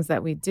to the things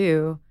that we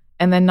do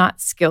and then not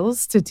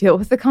skills to deal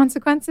with the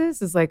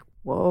consequences is like,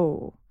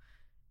 whoa.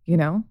 You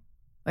know,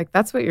 like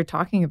that's what you're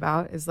talking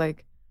about is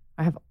like,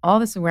 I have all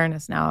this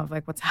awareness now of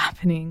like what's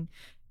happening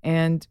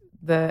and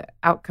the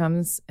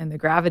outcomes and the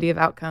gravity of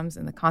outcomes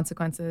and the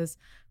consequences,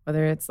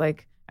 whether it's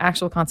like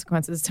actual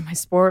consequences to my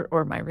sport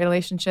or my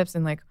relationships.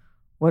 And like,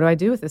 what do I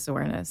do with this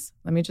awareness?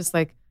 Let me just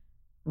like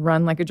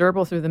run like a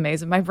gerbil through the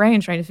maze of my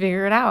brain trying to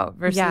figure it out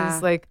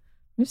versus like,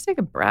 just take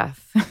a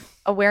breath.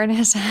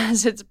 Awareness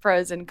has its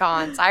pros and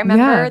cons. I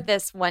remember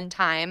this one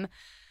time,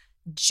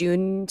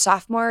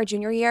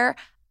 junior year,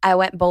 I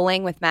went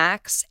bowling with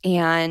Max,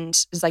 and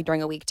it was like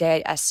during a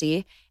weekday at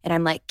SC, and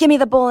I'm like, give me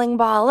the bowling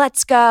ball,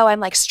 let's go. I'm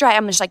like,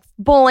 I'm just like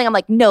bowling. I'm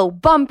like, no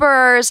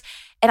bumpers.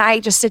 And I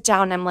just sit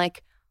down and I'm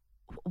like,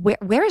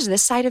 where is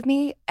this side of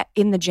me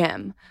in the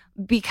gym?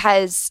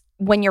 Because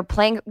when you're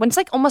playing, when it's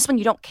like almost when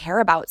you don't care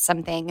about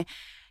something,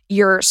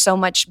 you're so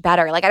much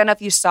better. Like, I don't know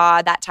if you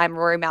saw that time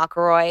Rory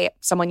McIlroy,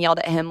 someone yelled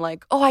at him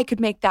like, oh, I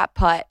could make that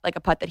putt, like a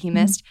putt that he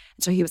missed.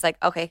 And so he was like,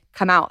 okay,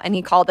 come out. And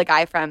he called the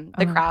guy from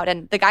the crowd,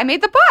 and the guy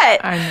made the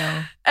putt. I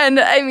know. And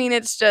I mean,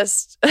 it's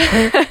just.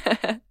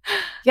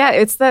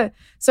 Yeah,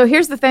 so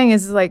here's the thing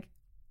is like,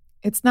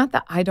 it's not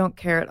that I don't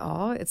care at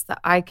all. It's that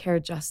I care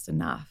just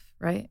enough,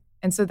 right?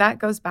 And so that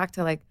goes back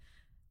to like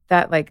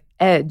that like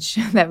edge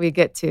that we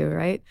get to,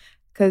 right?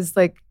 Because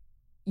like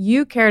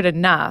you cared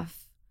enough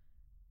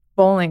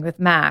bowling with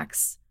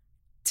Max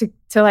to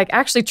like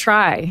actually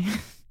try,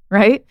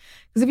 right?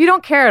 Because if you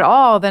don't care at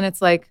all, then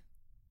it's like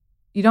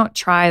you don't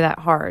try that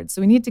hard.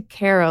 So we need to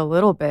care a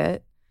little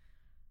bit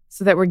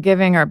so that we're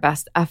giving our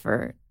best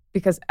effort,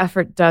 because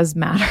effort does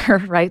matter,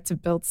 right? To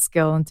build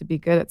skill and to be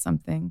good at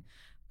something.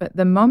 But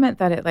the moment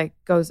that it like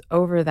goes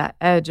over that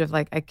edge of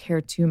like, I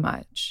care too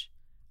much,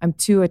 I'm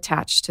too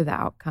attached to the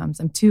outcomes,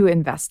 I'm too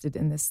invested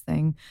in this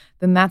thing,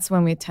 then that's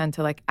when we tend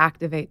to like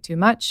activate too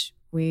much.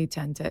 We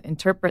tend to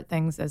interpret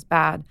things as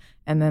bad,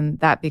 and then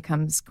that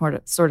becomes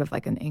sort of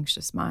like an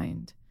anxious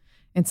mind.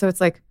 And so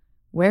it's like,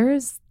 where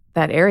is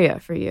that area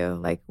for you?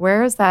 Like,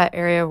 where is that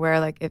area where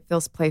like it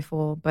feels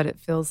playful, but it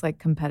feels like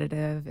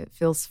competitive, it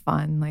feels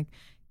fun? Like,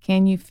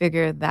 can you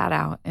figure that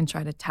out and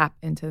try to tap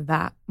into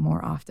that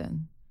more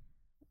often?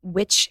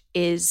 Which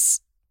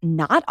is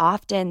not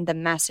often the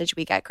message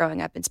we get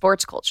growing up in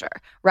sports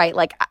culture, right?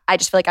 Like, I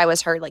just feel like I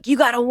was heard like, you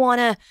gotta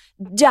wanna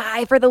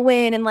die for the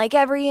win and like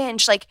every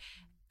inch. Like,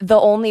 the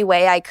only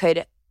way I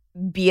could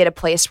be at a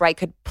place where I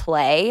could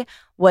play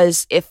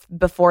was if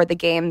before the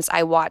games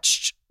I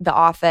watched The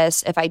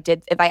Office, if I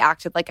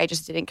acted like I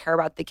just didn't care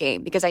about the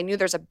game, because I knew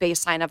there's a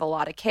baseline of a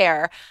lot of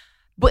care,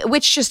 but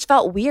which just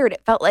felt weird.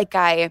 It felt like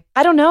I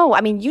don't know.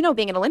 I mean,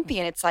 being an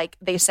Olympian, it's like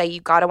they say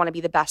you got to want to be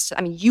the best.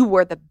 I mean, you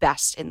were the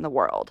best in the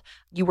world.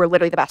 You were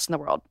literally the best in the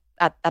world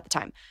at the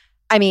time.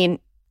 I mean,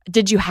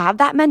 did you have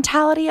that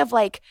mentality of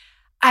like,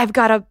 I've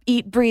got to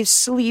eat, breathe,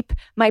 sleep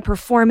my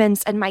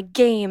performance and my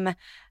game,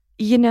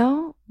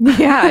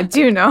 Yeah, I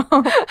do know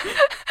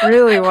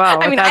really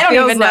well. I mean, I don't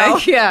even know.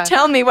 Like. Yeah.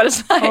 Tell me what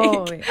it's like.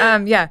 Holy.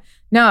 Yeah.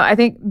 No, I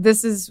think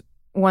this is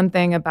one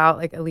thing about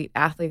like elite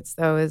athletes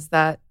though, is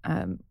that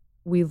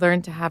we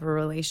learn to have a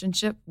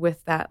relationship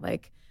with that,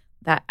 like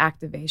that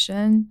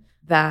activation,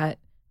 that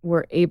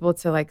we're able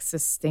to like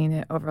sustain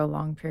it over a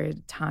long period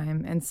of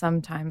time. And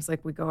sometimes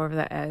like we go over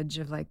the edge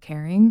of like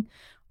caring,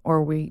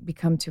 or we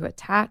become too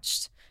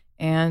attached,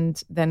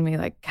 and then we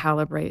like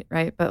calibrate,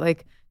 right? But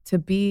like to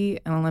be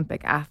an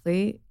Olympic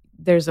athlete,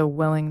 there's a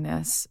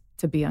willingness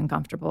to be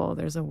uncomfortable.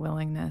 There's a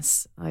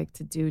willingness like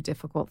to do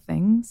difficult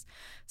things.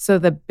 So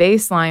the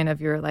baseline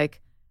of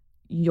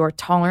your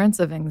tolerance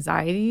of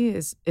anxiety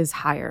is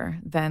higher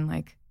than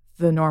like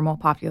the normal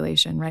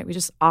population, right? We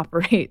just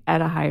operate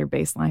at a higher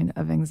baseline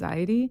of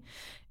anxiety.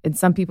 And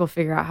some people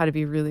figure out how to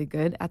be really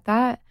good at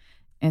that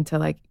and to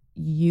like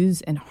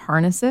use and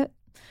harness it.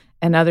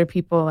 And other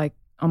people like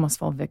almost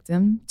fall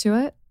victim to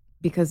it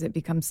because it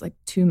becomes like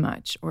too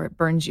much, or it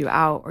burns you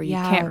out, or you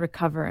can't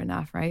recover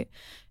enough, right?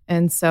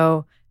 And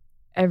so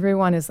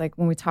everyone is like,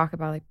 when we talk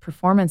about like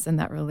performance and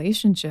that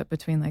relationship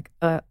between like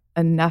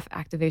enough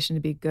activation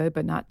to be good,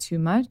 but not too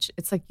much,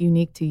 it's like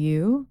unique to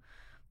you.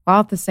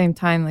 While at the same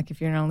time, like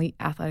if you're in an elite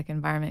athletic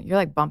environment, you're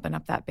like bumping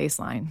up that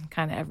baseline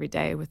kind of every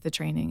day with the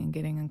training and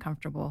getting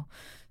uncomfortable.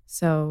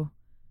 So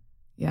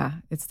yeah,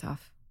 it's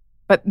tough.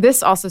 But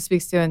this also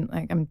speaks to, and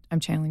like I'm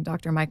channeling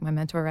Dr. Mike, my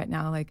mentor right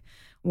now, like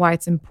why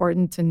it's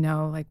important to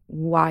know like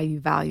why you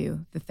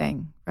value the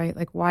thing, right?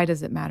 Like why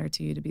does it matter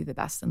to you to be the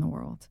best in the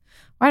world?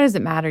 Why does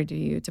it matter to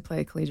you to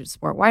play a collegiate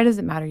sport? Why does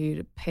it matter to you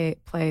to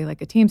play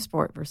like a team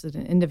sport versus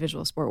an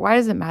individual sport? Why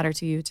does it matter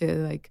to you to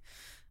like,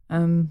 I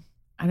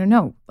don't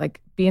know,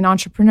 like be an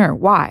entrepreneur?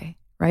 Why,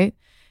 right?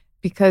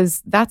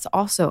 Because that's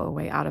also a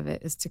way out of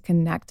it, is to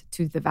connect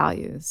to the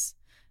values.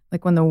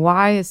 Like when the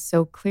why is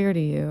so clear to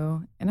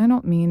you, and I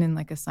don't mean in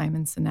like a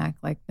Simon Sinek,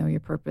 like know your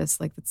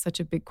purpose, like that's such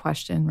a big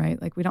question, right?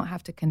 Like we don't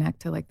have to connect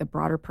to like the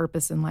broader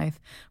purpose in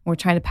life when we're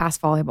trying to pass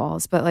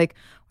volleyballs, but like,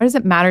 what does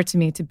it matter to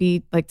me to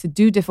be like, to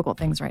do difficult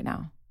things right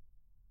now?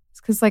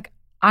 It's because like,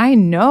 I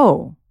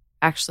know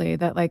actually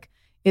that like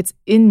it's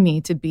in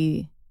me to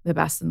be the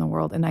best in the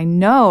world. And I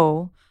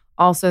know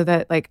also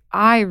that like,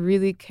 I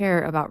really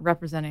care about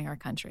representing our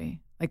country.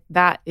 Like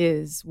that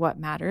is what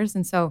matters.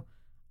 And so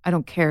I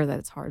don't care that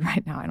it's hard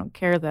right now. I don't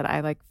care that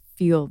I like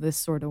feel this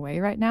sort of way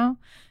right now,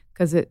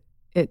 because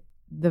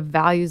the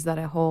values that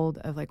I hold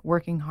of like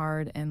working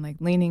hard and like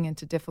leaning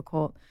into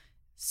difficult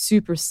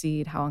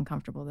supersede how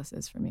uncomfortable this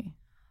is for me.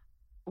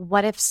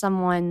 What if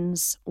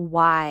someone's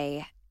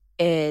why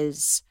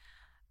is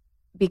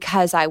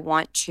because I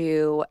want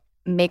to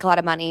make a lot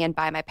of money and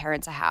buy my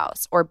parents a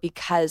house, or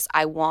because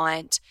I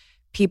want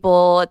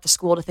people at the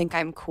school to think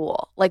I'm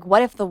cool. Like,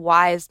 what if the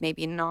why is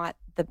maybe not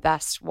the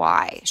best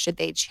why? Should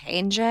they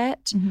change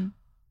it? Mm-hmm.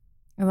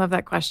 I love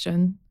that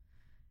question.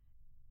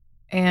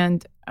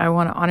 And I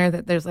want to honor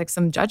that there's like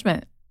some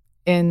judgment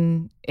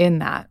in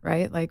that,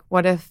 right? Like,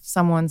 what if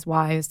someone's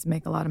why is to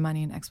make a lot of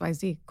money in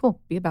XYZ?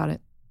 Cool, be about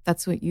it.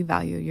 That's what you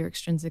value. You're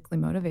extrinsically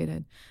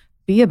motivated.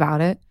 Be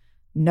about it.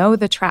 Know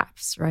the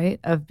traps, right,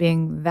 of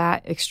being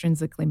that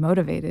extrinsically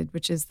motivated,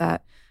 which is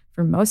that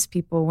for most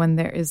people, when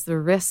there is the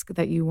risk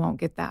that you won't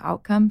get that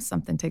outcome,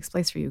 something takes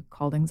place for you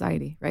called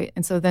anxiety, right?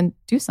 And so then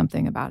do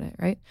something about it,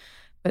 right?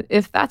 But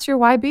if that's your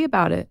why, be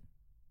about it.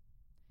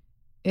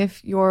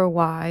 If your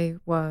why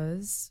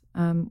was,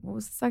 what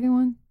was the second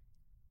one?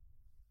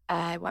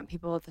 I want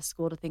people at the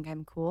school to think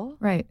I'm cool.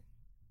 Right.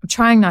 I'm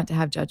trying not to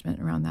have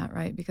judgment around that,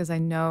 right? Because I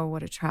know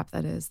what a trap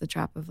that is, the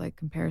trap of like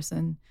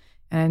comparison.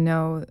 And I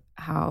know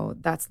how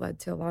that's led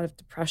to a lot of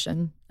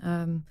depression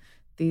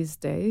these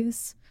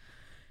days,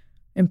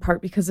 in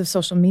part because of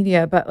social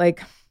media. But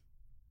like,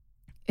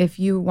 if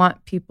you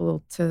want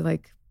people to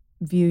like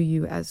view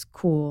you as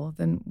cool,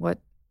 then what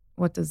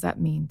does that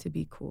mean to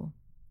be cool?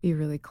 Be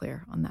really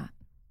clear on that.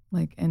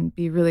 Like, and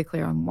be really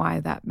clear on why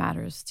that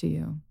matters to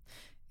you.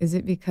 Is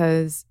it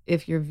because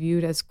if you're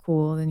viewed as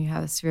cool, then you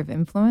have a sphere of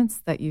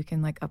influence that you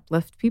can like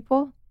uplift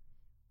people?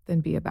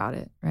 Then be about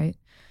it, right?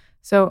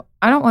 So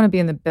I don't want to be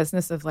in the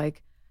business of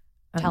like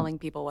telling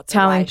people what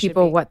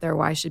their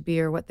why should be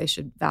or what they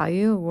should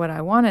value. What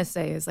I want to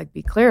say is like,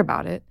 be clear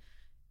about it,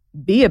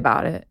 be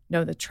about it,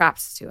 know the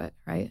traps to it,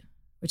 right?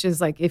 Which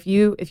is like, if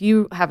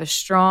you have a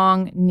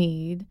strong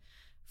need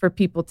for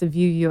people to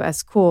view you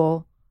as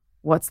cool,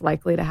 what's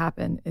likely to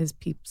happen is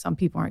some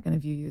people aren't going to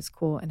view you as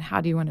cool. And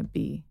how do you want to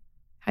be?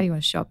 How do you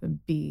want to show up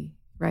and be,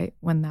 right,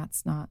 when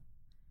that's not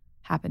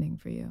happening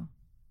for you?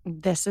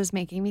 This is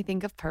making me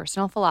think of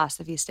personal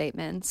philosophy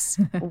statements,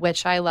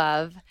 which I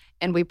love.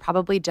 And we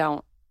probably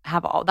don't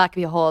have all, that could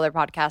be a whole other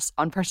podcast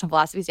on personal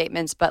philosophy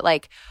statements. But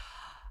like,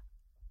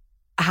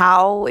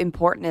 how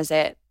important is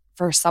it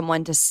for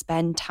someone to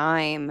spend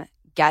time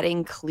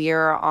getting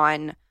clear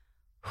on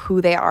who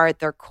they are at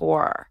their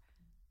core?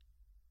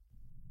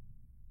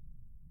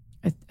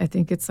 I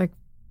think it's like,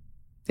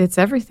 it's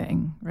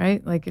everything,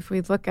 right? Like if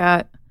we look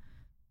at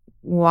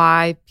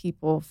why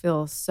people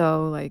feel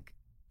so like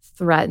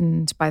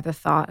threatened by the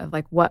thought of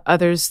like what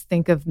others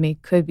think of me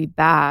could be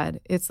bad,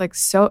 it's like,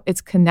 so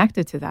it's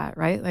connected to that,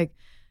 right? Like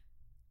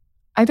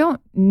I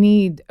don't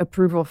need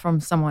approval from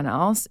someone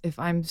else if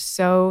I'm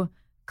so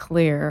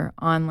clear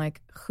on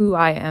like who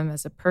I am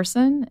as a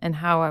person and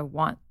how I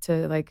want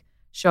to like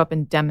show up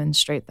and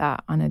demonstrate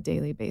that on a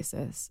daily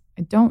basis.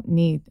 I don't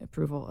need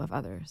approval of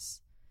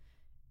others.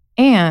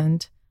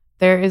 And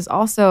there is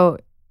also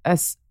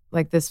the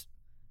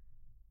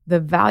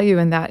value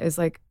in that is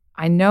like,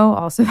 I know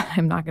also that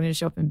I'm not going to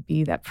show up and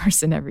be that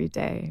person every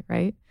day,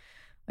 right?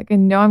 Like I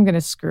know I'm going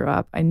to screw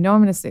up. I know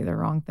I'm going to say the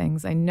wrong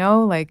things. I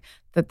know like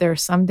that there are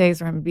some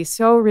days where I'm going to be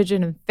so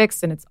rigid and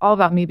fixed and it's all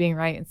about me being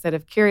right instead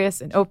of curious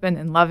and open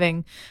and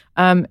loving.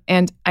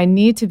 And I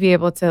need to be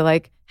able to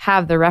like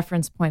have the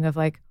reference point of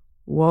like,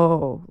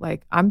 whoa,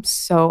 like I'm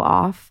so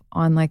off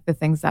on like the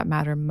things that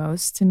matter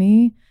most to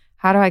me.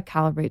 How do I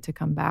calibrate to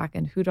come back?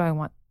 And who do I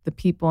want the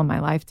people in my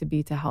life to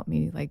be to help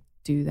me like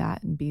do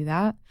that and be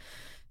that?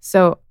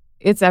 So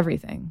it's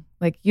everything.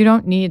 Like you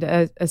don't need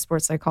a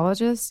sports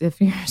psychologist if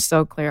you're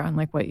so clear on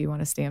like what you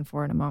want to stand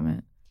for in a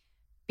moment.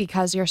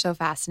 Because you're so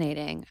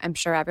fascinating, I'm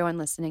sure everyone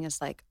listening is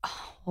like,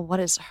 oh,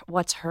 well,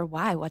 what's her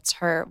why? What's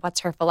her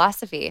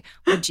philosophy?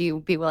 Would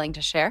you be willing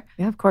to share?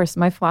 Yeah, of course.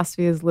 My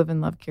philosophy is live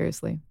and love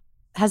curiously.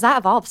 Has that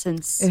evolved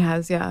since? It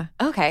has, yeah.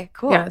 Okay,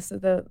 cool. Yeah, so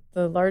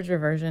the larger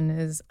version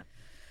is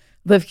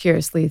live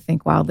curiously,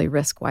 think wildly,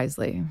 risk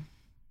wisely.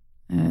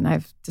 And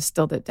I've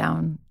distilled it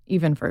down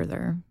even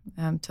further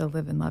to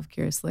live and love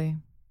curiously.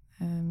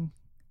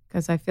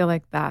 Because I feel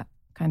like that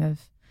kind of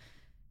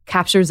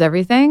captures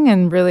everything,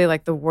 and really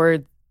like the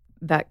word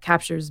that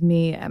captures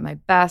me at my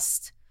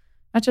best,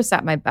 not just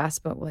at my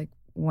best, but like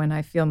when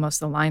I feel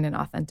most aligned and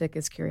authentic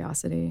is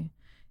curiosity.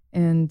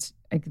 And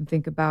I can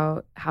think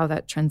about how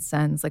that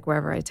transcends like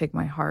wherever I take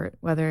my heart,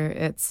 whether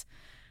it's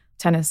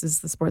tennis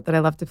is the sport that I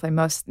love to play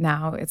most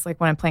now. It's like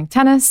when I'm playing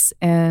tennis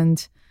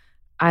and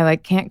I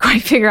like can't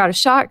quite figure out a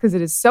shot because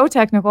it is so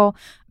technical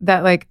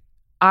that like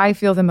I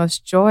feel the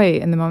most joy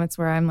in the moments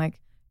where I'm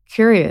like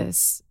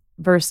curious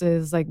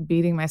versus like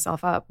beating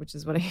myself up, which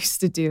is what I used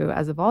to do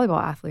as a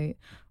volleyball athlete.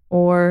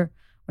 Or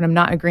when I'm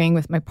not agreeing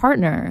with my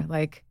partner,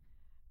 like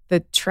the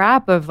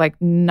trap of like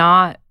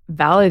not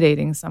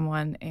validating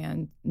someone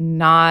and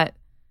not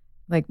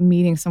like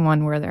meeting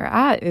someone where they're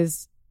at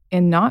is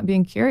in not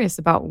being curious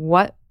about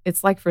what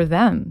it's like for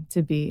them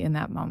to be in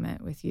that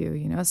moment with you,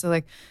 you know? So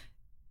like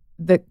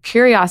the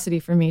curiosity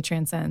for me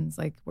transcends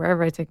like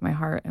wherever I take my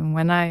heart. And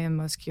when I am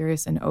most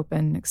curious and open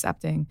and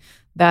accepting,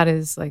 that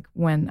is like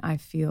when I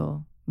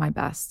feel my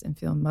best and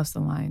feel most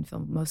aligned,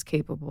 feel most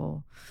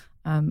capable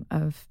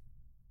of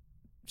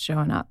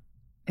showing up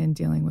and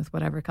dealing with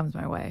whatever comes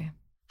my way.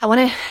 I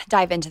want to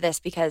dive into this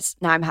because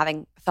now I'm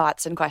having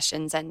thoughts and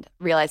questions and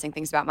realizing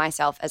things about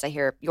myself as I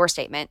hear your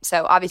statement.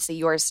 So obviously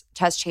yours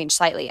has changed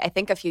slightly. I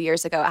think a few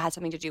years ago it had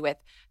something to do with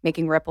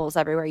making ripples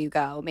everywhere you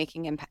go,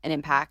 making an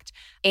impact,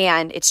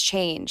 and it's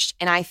changed.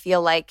 And I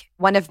feel like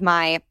one of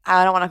my,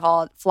 I don't want to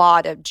call it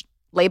flawed, a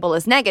label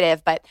is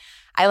negative, but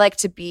I like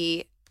to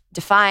be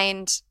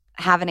defined,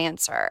 have an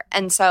answer.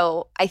 And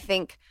so I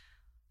think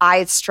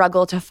I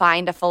struggle to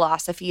find a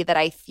philosophy that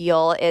I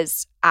feel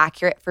is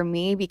accurate for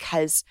me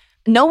because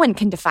no one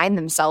can define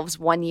themselves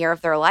one year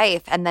of their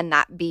life and then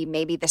that be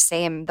maybe the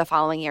same the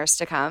following years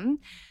to come.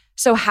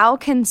 So how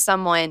can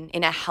someone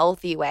in a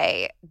healthy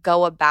way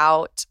go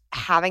about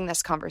having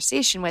this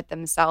conversation with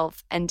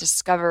themselves and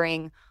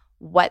discovering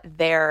what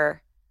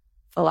their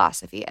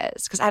philosophy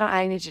is? Because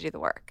I need to do the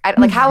work.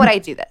 Like, how would I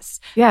do this?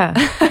 Yeah.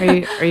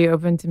 Are you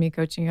open to me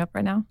coaching you up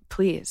right now?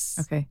 Please.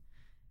 Okay.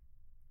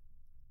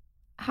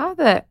 How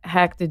the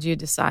heck did you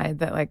decide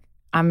that, like,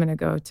 I'm going to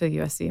go to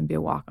USC and be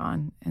a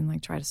walk-on and,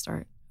 like, try to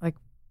start? Like,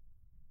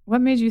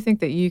 what made you think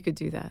that you could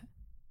do that?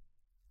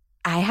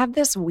 I have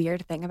this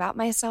weird thing about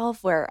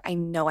myself where I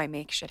know I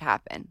make shit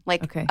happen,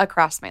 like, Okay.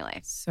 across my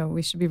life. So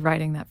we should be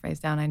writing that phrase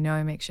down. I know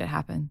I make shit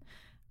happen.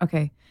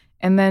 Okay.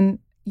 And then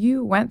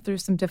you went through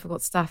some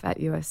difficult stuff at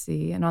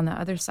USC. And on the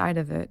other side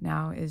of it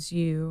now is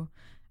you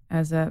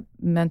as a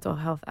mental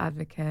health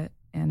advocate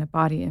and a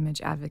body image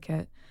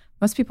advocate.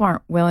 Most people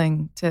aren't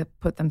willing to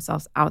put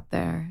themselves out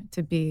there,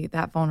 to be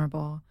that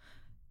vulnerable,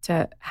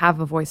 to have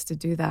a voice to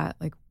do that.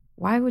 Like,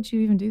 why would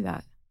you even do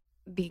that?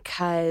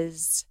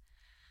 Because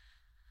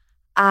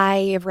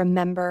I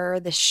remember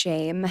the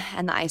shame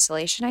and the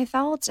isolation I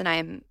felt, and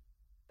I'm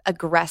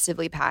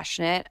aggressively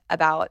passionate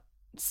about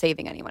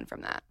saving anyone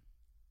from that.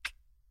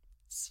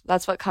 So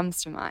that's what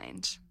comes to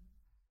mind.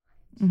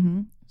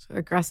 Mm-hmm. So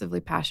aggressively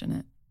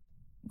passionate.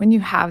 When you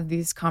have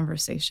these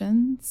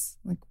conversations,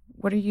 like,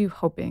 what are you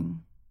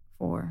hoping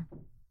for?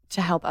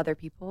 To help other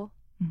people.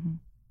 Mm-hmm.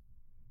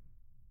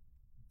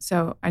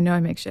 So I know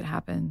I make shit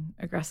happen,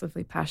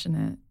 aggressively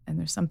passionate, and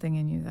there's something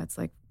in you that's,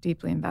 like,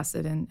 deeply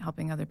invested in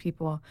helping other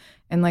people.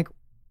 And, like,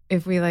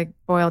 if we, like,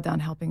 boil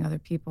down helping other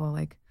people,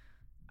 like,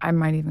 I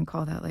might even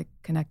call that, like,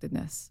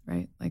 connectedness,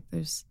 right? Like,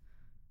 there's,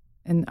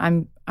 and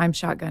I'm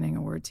shotgunning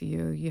a word to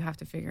you. You have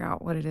to figure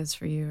out what it is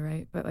for you,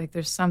 right? But, like,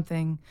 there's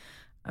something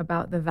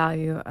about the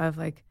value of,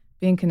 like,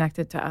 being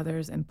connected to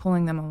others and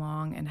pulling them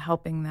along and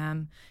helping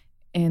them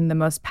in the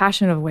most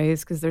passionate of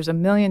ways, because there's a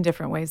million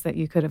different ways that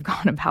you could have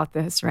gone about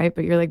this, right?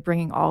 But you're, like,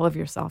 bringing all of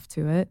yourself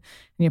to it,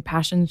 and your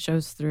passion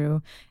shows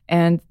through.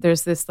 And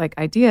there's this, like,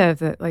 idea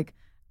that, like,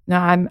 no,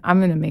 I'm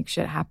going to make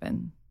shit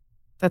happen.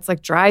 That's,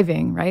 like,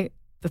 driving, right?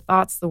 The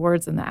thoughts, the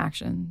words, and the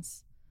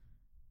actions.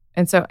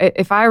 And so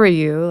if I were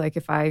you, like,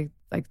 if I,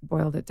 like,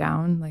 boiled it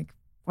down, like,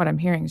 what I'm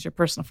hearing is your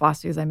personal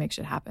philosophy is I make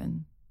shit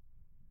happen.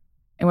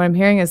 And what I'm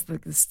hearing is,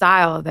 like, the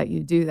style that you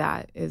do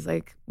that is,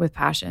 like, with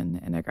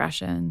passion and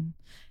aggression.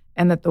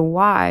 And that the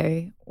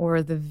why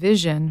or the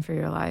vision for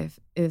your life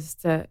is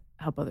to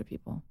help other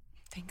people.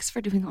 Thanks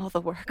for doing all the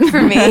work for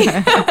me.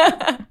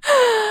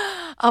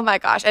 Oh my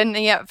gosh. And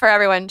yeah, for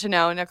everyone to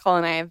know, Nicole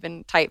and I have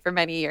been tight for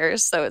many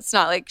years. So it's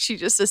not like she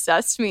just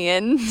assessed me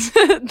in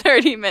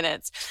 30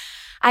 minutes.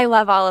 I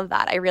love all of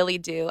that. I really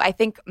do. I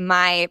think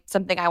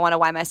something I want to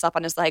why myself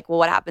on is, like, well,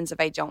 what happens if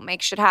I don't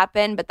make shit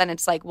happen? But then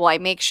it's like, well, I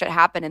make shit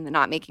happen and then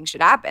not making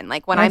shit happen.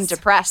 Like, when I'm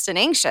depressed and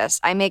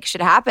anxious, I make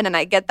shit happen and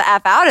I get the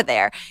F out of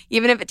there,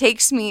 even if it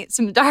takes me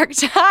some dark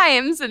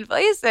times and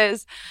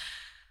places.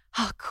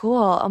 Oh,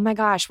 cool. Oh my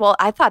gosh. Well,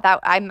 I thought that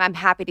I'm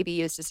happy to be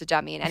used as a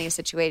dummy in any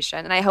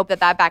situation. And I hope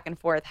that back and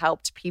forth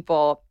helped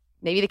people.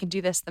 Maybe they can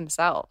do this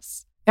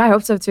themselves. Yeah, I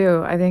hope so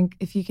too. I think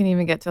if you can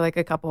even get to, like,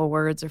 a couple of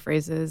words or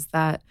phrases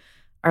that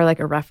are,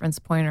 like, a reference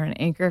point or an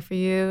anchor for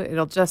you,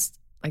 it'll just,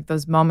 like,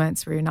 those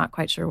moments where you're not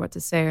quite sure what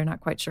to say or not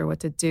quite sure what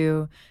to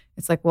do.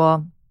 It's like,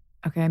 well,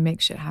 okay, I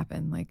make shit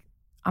happen. Like,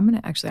 I'm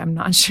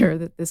not sure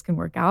that this can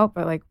work out,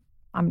 but, like,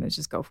 I'm going to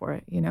just go for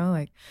it, you know?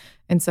 Like,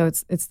 and so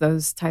it's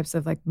those types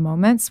of, like,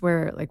 moments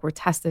where, like, we're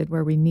tested,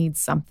 where we need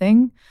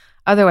something.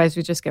 Otherwise,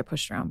 we just get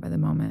pushed around by the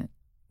moment.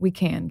 We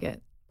can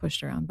get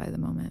pushed around by the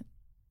moment,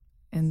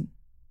 and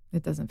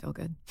it doesn't feel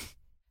good.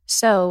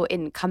 So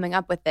in coming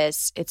up with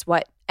this, it's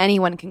what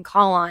anyone can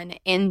call on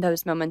in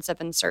those moments of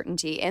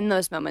uncertainty, in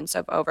those moments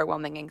of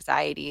overwhelming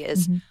anxiety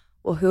is,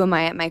 well, who am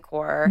I at my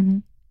core? Mm-hmm.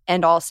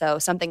 And also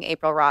something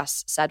April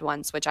Ross said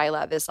once, which I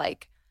love, is,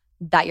 like,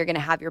 that you're going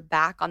to have your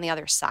back on the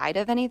other side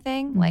of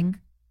anything. Like,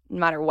 no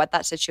matter what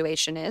that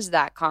situation is,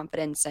 that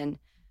confidence and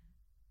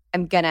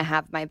I'm going to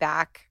have my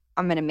back.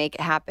 I'm going to make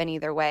it happen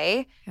either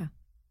way. Yeah.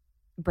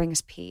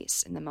 Brings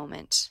peace in the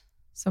moment.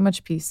 So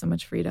much peace, so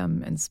much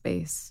freedom and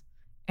space.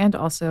 And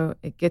also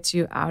it gets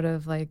you out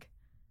of, like,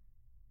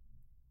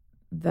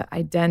 the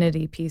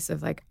identity piece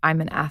of, like, I'm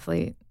an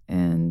athlete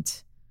and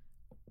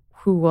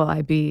who will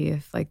I be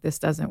if, like, this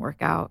doesn't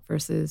work out,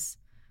 versus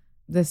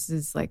this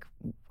is, like,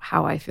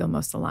 how I feel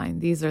most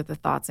aligned. These are the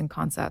thoughts and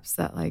concepts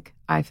that, like,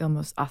 I feel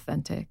most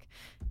authentic.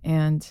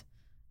 And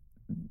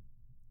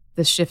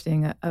the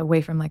shifting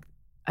away from, like,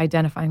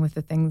 identifying with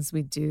the things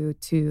we do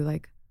to,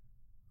 like,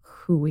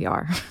 who we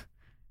are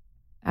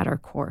at our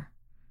core,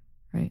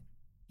 right?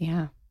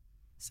 Yeah.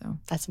 So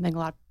that's something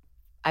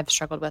I've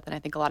struggled with, and I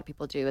think a lot of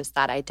people do, is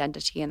that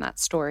identity and that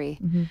story.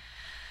 mm-hmm.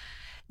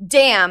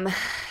 Damn.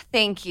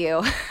 Thank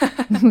you.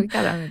 We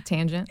got on a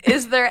tangent.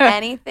 Is there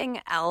anything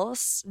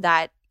else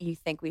that you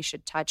think we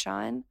should touch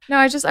on? No,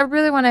 I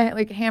really want to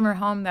like hammer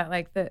home that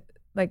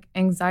like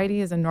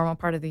anxiety is a normal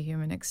part of the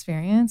human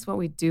experience. What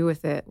we do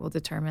with it will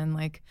determine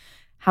like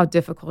how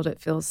difficult it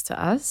feels to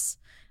us,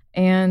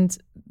 and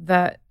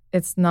that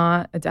it's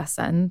not a death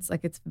sentence.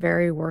 Like, it's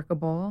very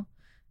workable.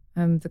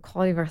 The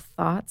quality of our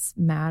thoughts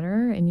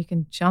matter, and you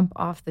can jump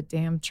off the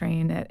damn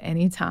train at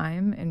any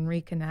time and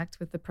reconnect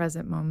with the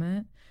present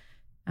moment.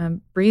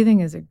 Breathing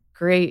is a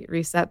great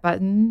reset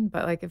button,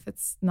 but like if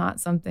it's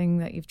not something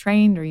that you've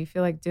trained or you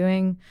feel like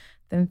doing,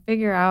 then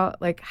figure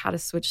out like how to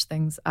switch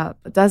things up.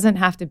 It doesn't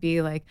have to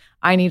be like,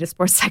 I need a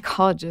sports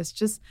psychologist.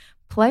 Just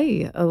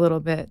play a little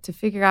bit to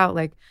figure out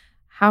like,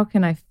 how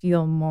can I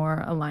feel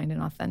more aligned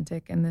and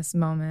authentic in this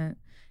moment?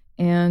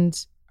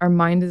 And our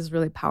mind is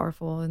really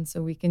powerful, and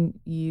so we can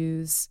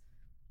use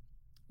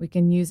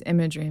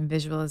imagery and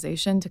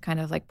visualization to kind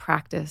of like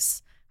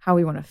practice how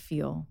we want to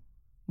feel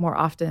more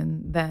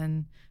often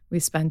than we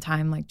spend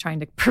time like trying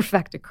to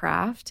perfect a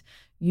craft.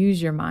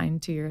 Use your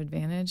mind to your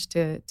advantage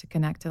to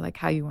connect to like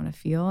how you want to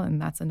feel,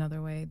 and that's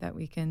another way that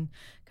we can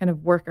kind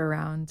of work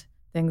around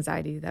the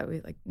anxiety that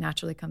we like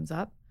naturally comes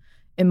up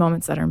in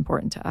moments that are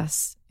important to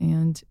us.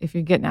 And if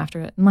you're getting after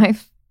it in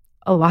life,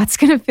 a lot's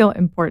going to feel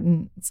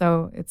important.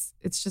 So it's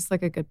just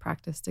like a good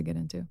practice to get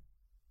into.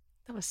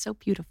 That was so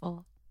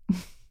beautiful.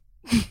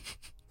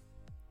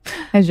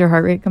 Has your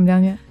heart rate come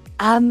down yet?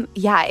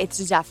 Yeah, it's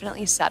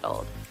definitely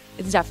settled.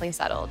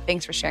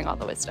 Thanks for sharing all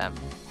the wisdom.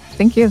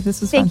 Thank you. This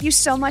was fun. Thank you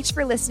so much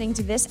for listening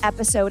to this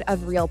episode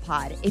of Real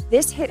Pod. If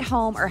this hit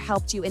home or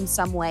helped you in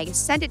some way,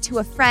 send it to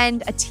a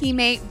friend, a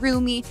teammate,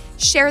 roomie.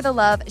 Share the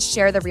love,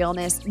 share the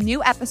realness.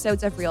 New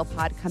episodes of Real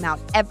Pod come out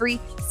every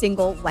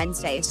single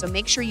Wednesday. So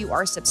make sure you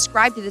are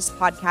subscribed to this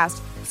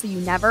podcast so you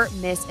never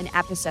miss an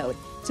episode.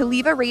 To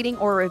leave a rating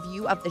or a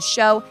review of the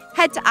show,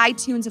 head to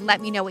iTunes and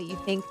let me know what you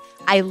think.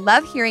 I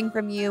love hearing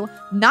from you.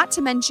 Not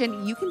to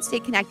mention, you can stay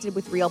connected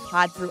with Real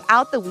Pod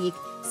throughout the week,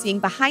 seeing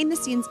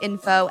behind-the-scenes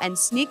info and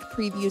sneak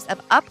previews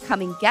of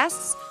upcoming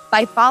guests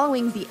by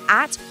following the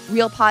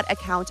 @RealPod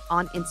account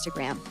on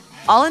Instagram.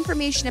 All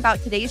information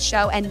about today's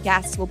show and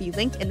guests will be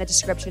linked in the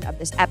description of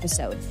this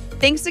episode.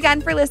 Thanks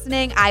again for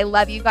listening. I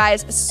love you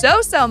guys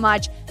so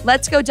much.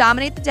 Let's go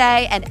dominate the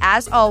day, and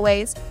as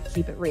always,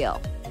 keep it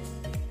real.